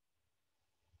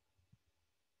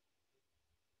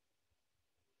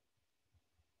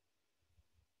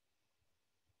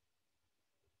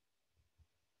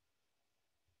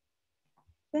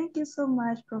 Thank you so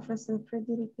much, Professor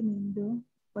Fredirck Nindo,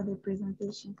 for the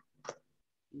presentation.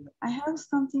 I have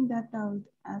something that I would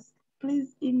ask.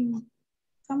 Please,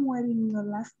 somewhere in your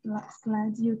last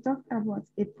slide, you talked about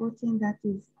a protein that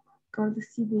is called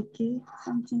CDK,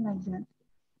 something like that.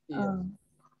 Yeah.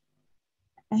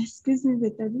 Excuse me,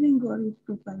 but I didn't get it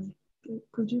properly.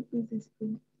 Could you please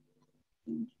explain?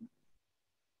 Thank you.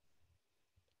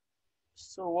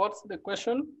 So what's the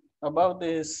question about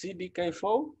the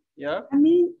CDK4? Yeah. I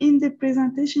mean, in the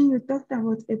presentation, you talked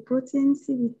about a protein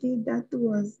CDK that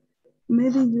was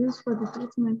maybe used for the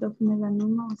treatment of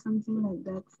melanoma or something like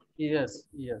that. Yes,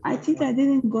 yes. I think I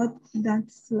didn't got that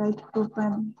slide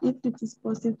properly. If it is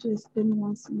possible to explain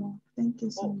once more. Thank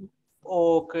you so much.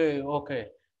 Okay, okay.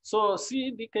 So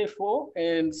CDK4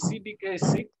 and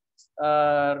CDK6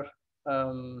 are,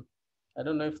 I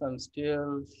don't know if I'm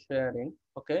still sharing,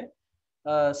 okay?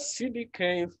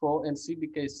 CDK4 and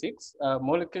CDK6 are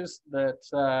molecules that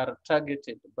are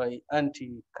targeted by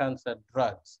anti-cancer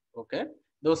drugs, okay?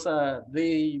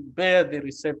 They bear the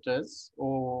receptors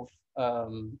of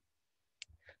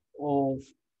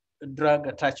drug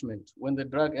attachment. When the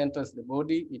drug enters the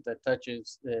body, it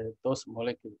attaches those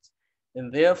molecules.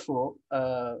 And therefore,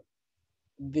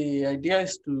 the idea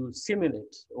is to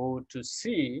simulate or to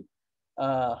see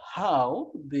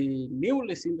how the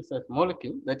newly synthesized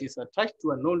molecule that is attached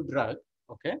to an old drug,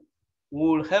 okay,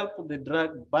 will help the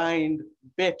drug bind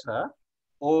better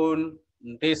on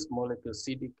this molecule,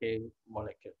 CDK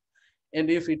molecule.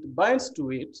 And if it binds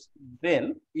to it,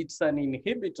 then it's an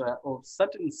inhibitor of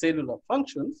certain cellular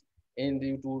functions, and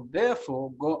it will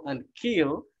therefore go and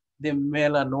kill the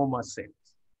melanoma cells.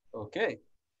 Okay,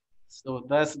 so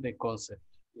that's the concept.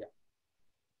 Yeah.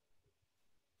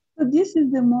 So this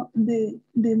is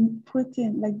the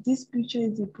protein. Like this picture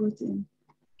is a protein.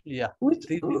 Yeah. What is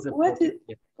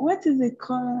the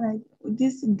color like?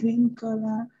 This green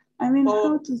color. I mean,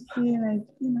 how to see like,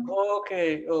 you know?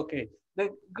 Okay, okay. The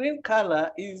green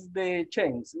color is the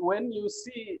chains. When you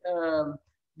see,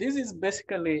 this is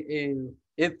basically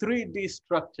a 3D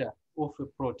structure of a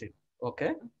protein,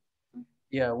 okay?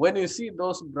 Yeah, when you see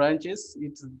those branches,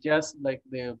 it's just like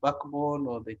the backbone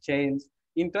or the chains.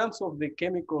 In terms of the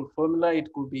chemical formula,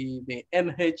 it could be the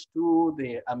NH2,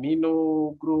 the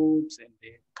amino groups and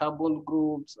the carbon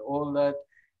groups, all that.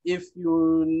 If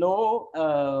you know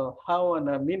how an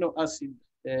amino acid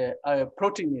a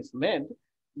protein is made,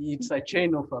 it's a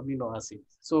chain of amino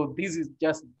acids. So this is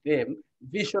just them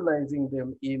visualizing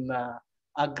them in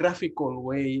a graphical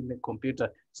way in the computer.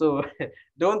 So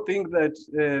don't think that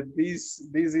this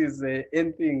is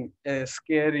anything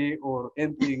scary or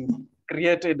anything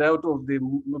created out of the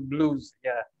blues.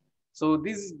 Yeah. So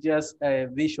this is just a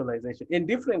visualization. And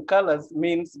different colors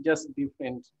means just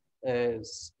different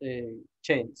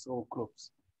chains or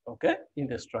groups, okay, in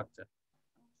the structure.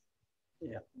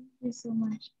 Yeah. Thank you so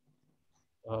much.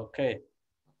 Okay.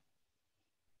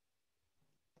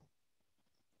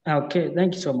 Okay,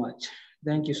 thank you so much.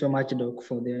 Thank you so much, Doc,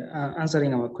 for the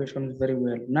answering our questions very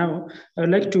well. Now, I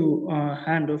would like to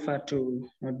hand over to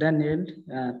Daniel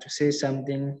to say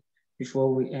something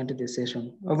before we end the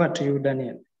session. Over to you,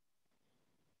 Daniel.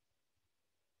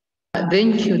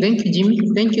 Thank you, Jimmy.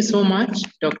 Thank you so much,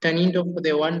 Dr. Nindo, for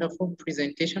the wonderful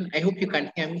presentation. I hope you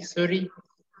can hear me. Sorry,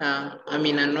 I'm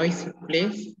in a noisy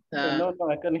place. No,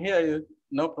 I can hear you.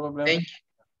 No problem. Thank you.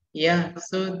 Yeah,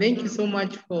 so thank you so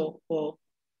much for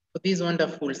this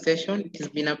wonderful session. It has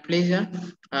been a pleasure,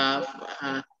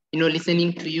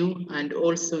 listening to you, and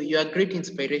also you are great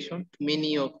inspiration to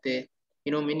many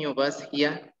of us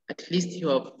here. At least you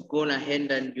have gone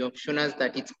ahead and you have shown us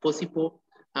that it's possible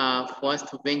for us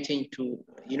to venture into,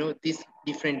 this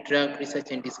different drug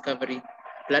research and discovery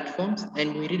platforms,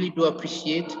 and we really do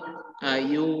appreciate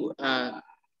you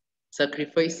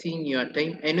sacrificing your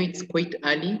time. I know it's quite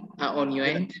early on your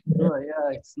end. Sure,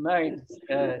 yeah, it's 9.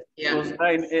 It Yeah. was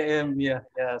 9 a.m. Yeah,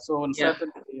 yeah. So on Yeah.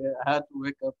 Saturday, I had to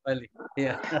wake up early.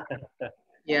 Yeah.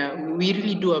 Yeah, we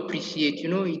really do appreciate,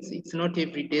 it's not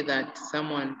every day that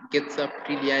someone gets up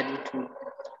really early to,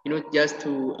 just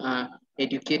to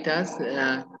educate us.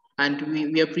 And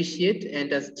we appreciate,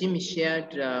 and as Jimmy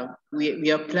shared,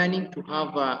 we are planning to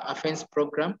have a fence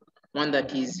program, one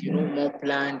that is, more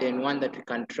planned and one that we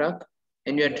can track.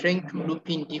 And we are trying to loop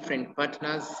in different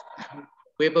partners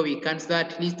wherever we can, so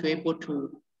that at least we're able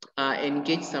to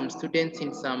engage some students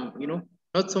in some,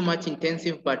 not so much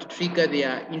intensive, but trigger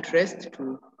their interest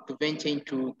to venture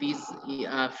into this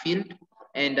field.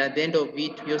 And at the end of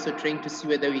it, we're also trying to see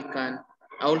whether we can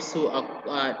also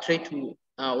try to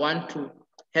want to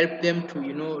help them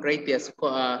to, write their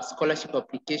scholarship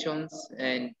applications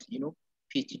and,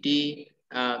 PhD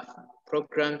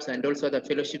programs, and also other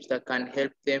fellowships that can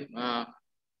help them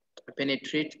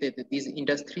penetrate this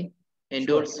industry, and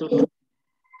Sure. also to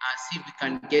see if we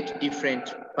can get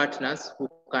different partners who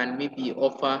can maybe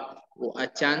offer a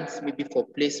chance maybe for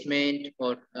placement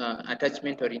or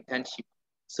attachment or internship.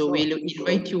 So Sure. we'll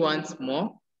invite you once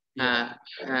more Yeah.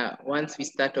 once we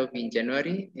start off in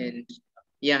January. And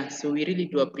yeah, so we really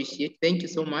do appreciate. Thank you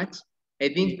so much. I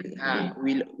think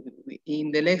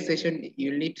in the next session,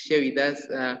 you'll need to share with us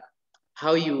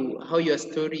how your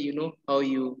story, how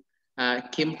you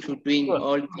came to doing Sure.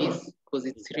 all this, because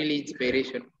it's really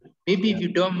inspiration. Maybe Yeah. if you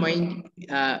don't mind,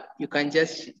 you can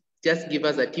just give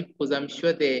us a tip, because I'm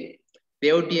sure the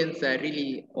audience are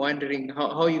really wondering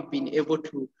how you've been able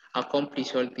to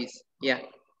accomplish all this. Yeah.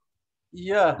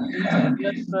 Yeah,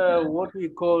 it's just what we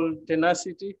call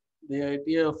tenacity, the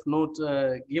idea of not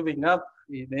giving up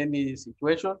in any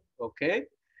situation, okay?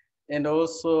 And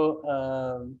also,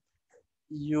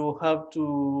 you have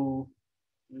to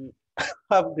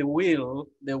have the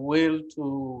will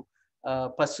to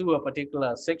pursue a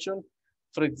particular section.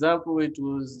 For example, it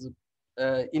was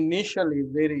initially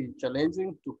very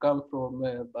challenging to come from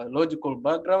a biological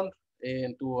background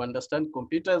and to understand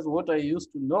computers. What I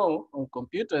used to know on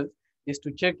computers is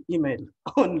to check email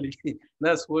only.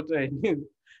 That's what I knew.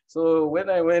 So when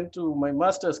I went to my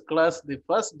master's class the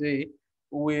first day,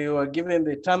 we were given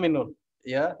the terminal.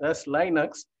 Yeah, that's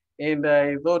Linux. And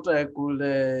I thought I could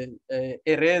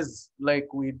erase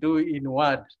like we do in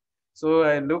Word. So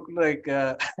I looked like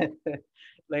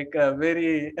like a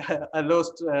very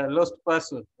lost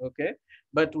person. Okay,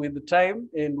 but with the time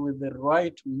and with the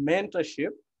right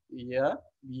mentorship, yeah,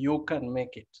 you can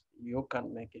make it. You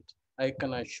can make it. I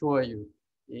can assure you.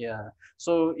 Yeah.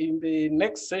 So in the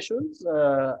next sessions,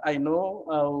 I know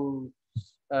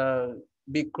I'll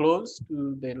be close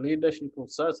to the leadership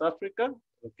of South Africa.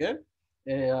 Okay.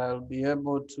 I'll be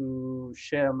able to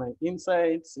share my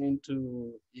insights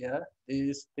into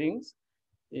these things,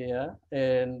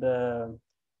 and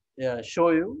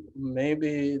show you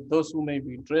maybe those who may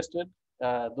be interested,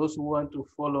 those who want to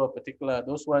follow a particular,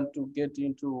 those who want to get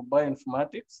into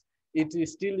bioinformatics. It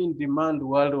is still in demand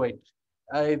worldwide.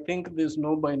 I think there's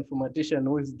no bioinformatician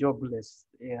who is jobless.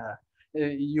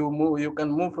 You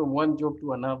can move from one job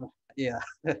to another. Yeah,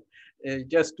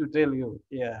 just to tell you.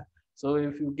 Yeah. So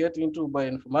if you get into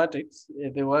bioinformatics,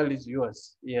 the world is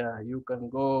yours. Yeah, you can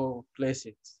go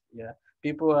places. Yeah,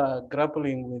 people are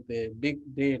grappling with the big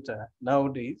data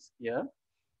nowadays. Yeah,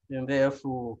 and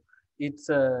therefore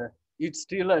it's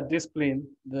still a discipline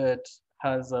that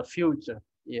has a future.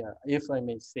 Yeah, if I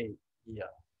may say.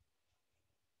 Yeah.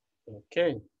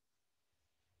 Okay.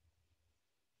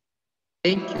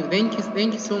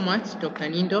 Thank you so much, Dr.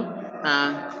 Nindo.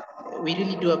 We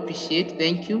really do appreciate.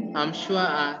 Thank you. I'm sure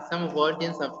some of our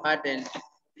audience have heard, and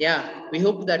yeah, we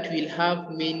hope that we'll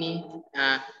have many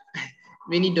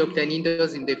many Dr.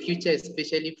 Nindos in the future,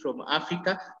 especially from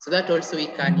Africa, so that also we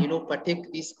can,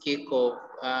 partake this cake of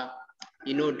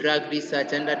drug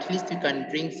research, and at least we can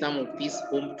bring some of this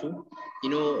home too.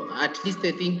 At least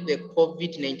I think the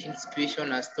COVID-19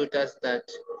 situation has taught us that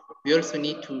we also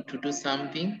need to do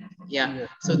something. Yeah.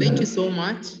 So thank you so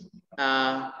much,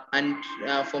 and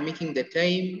for making the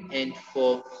time and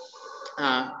for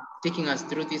taking us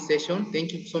through this session.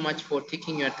 Thank you so much for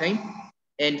taking your time.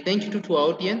 And thank you to our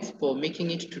audience for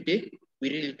making it today. We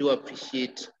really do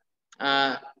appreciate.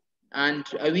 And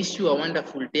I wish you a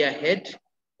wonderful day ahead.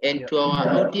 And to our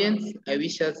audience, I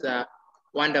wish us a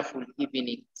wonderful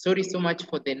evening. Sorry so much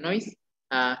for the noise.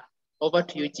 Over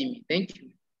to you, Jimmy. Thank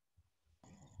you.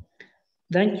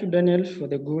 Thank you, Daniel, for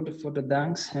the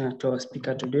thanks to our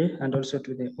speaker today and also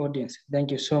to the audience. Thank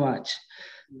you so much.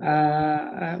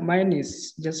 Mine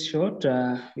is just short.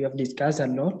 We have discussed a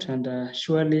lot, and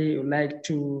surely would like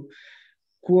to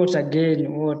quote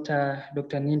again what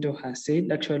Dr. Nindo has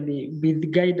said. Actually,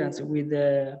 with guidance, with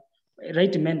the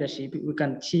right mentorship, we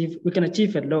can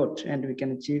achieve a lot, and we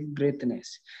can achieve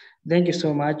greatness. Thank you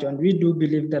so much, and we do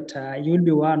believe that you will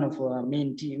be one of our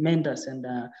main mentors and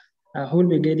who will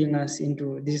be guiding us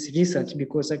into this research,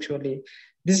 because actually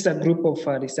this is a group of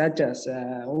researchers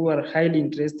who are highly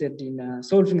interested in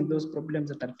solving those problems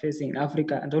that are facing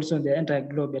Africa and also the entire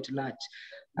globe at large.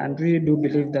 And we do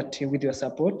believe that with your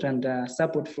support and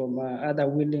support from other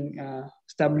willing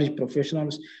established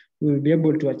professionals, we will be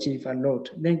able to achieve a lot.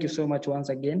 Thank you so much once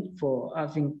again for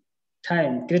having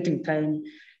time, creating time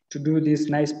to do this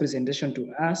nice presentation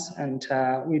to us. And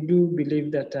we do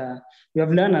believe that we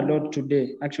have learned a lot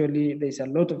today. Actually, there's a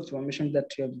lot of information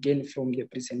that we have gained from the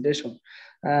presentation.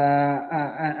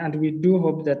 And we do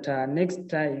hope that next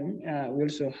time we're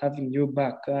also having you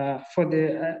back. For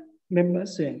the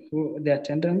members who the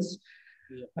attendance,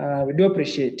 we do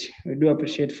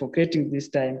appreciate for creating this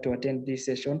time to attend this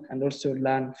session and also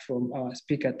learn from our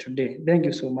speaker today. Thank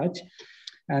you so much.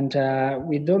 And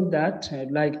with all that,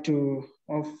 I'd like to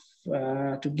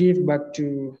give back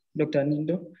to Dr.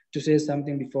 Nindo to say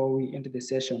something before we end the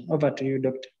session. Over to you,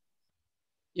 Doctor.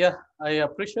 Yeah, I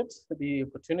appreciate the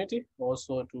opportunity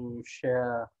also to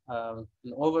share an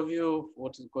overview of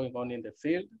what is going on in the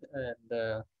field.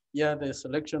 And yeah, the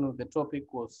selection of the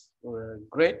topic was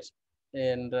great.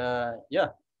 And yeah,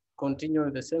 continue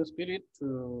the same spirit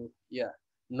to, yeah,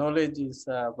 knowledge is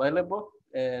available.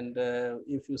 And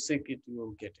if you seek it, you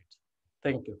will get it.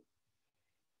 Thank you.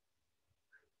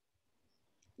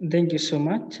 Thank you so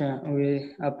much.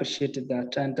 We appreciate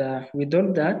that. And with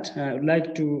all that, I would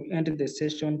like to end the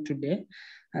session today.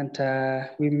 And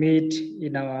we meet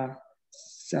in our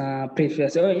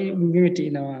previous, or we meet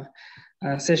in our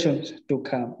sessions to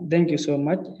come. Thank you so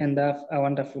much and have a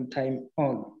wonderful time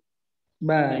all.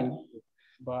 Bye.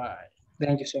 Bye.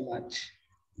 Thank you so much.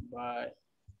 Bye.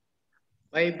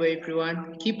 Bye bye,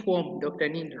 everyone. Keep warm, Dr.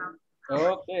 Nindo.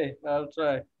 Okay, I'll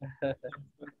try.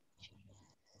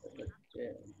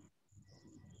 Okay.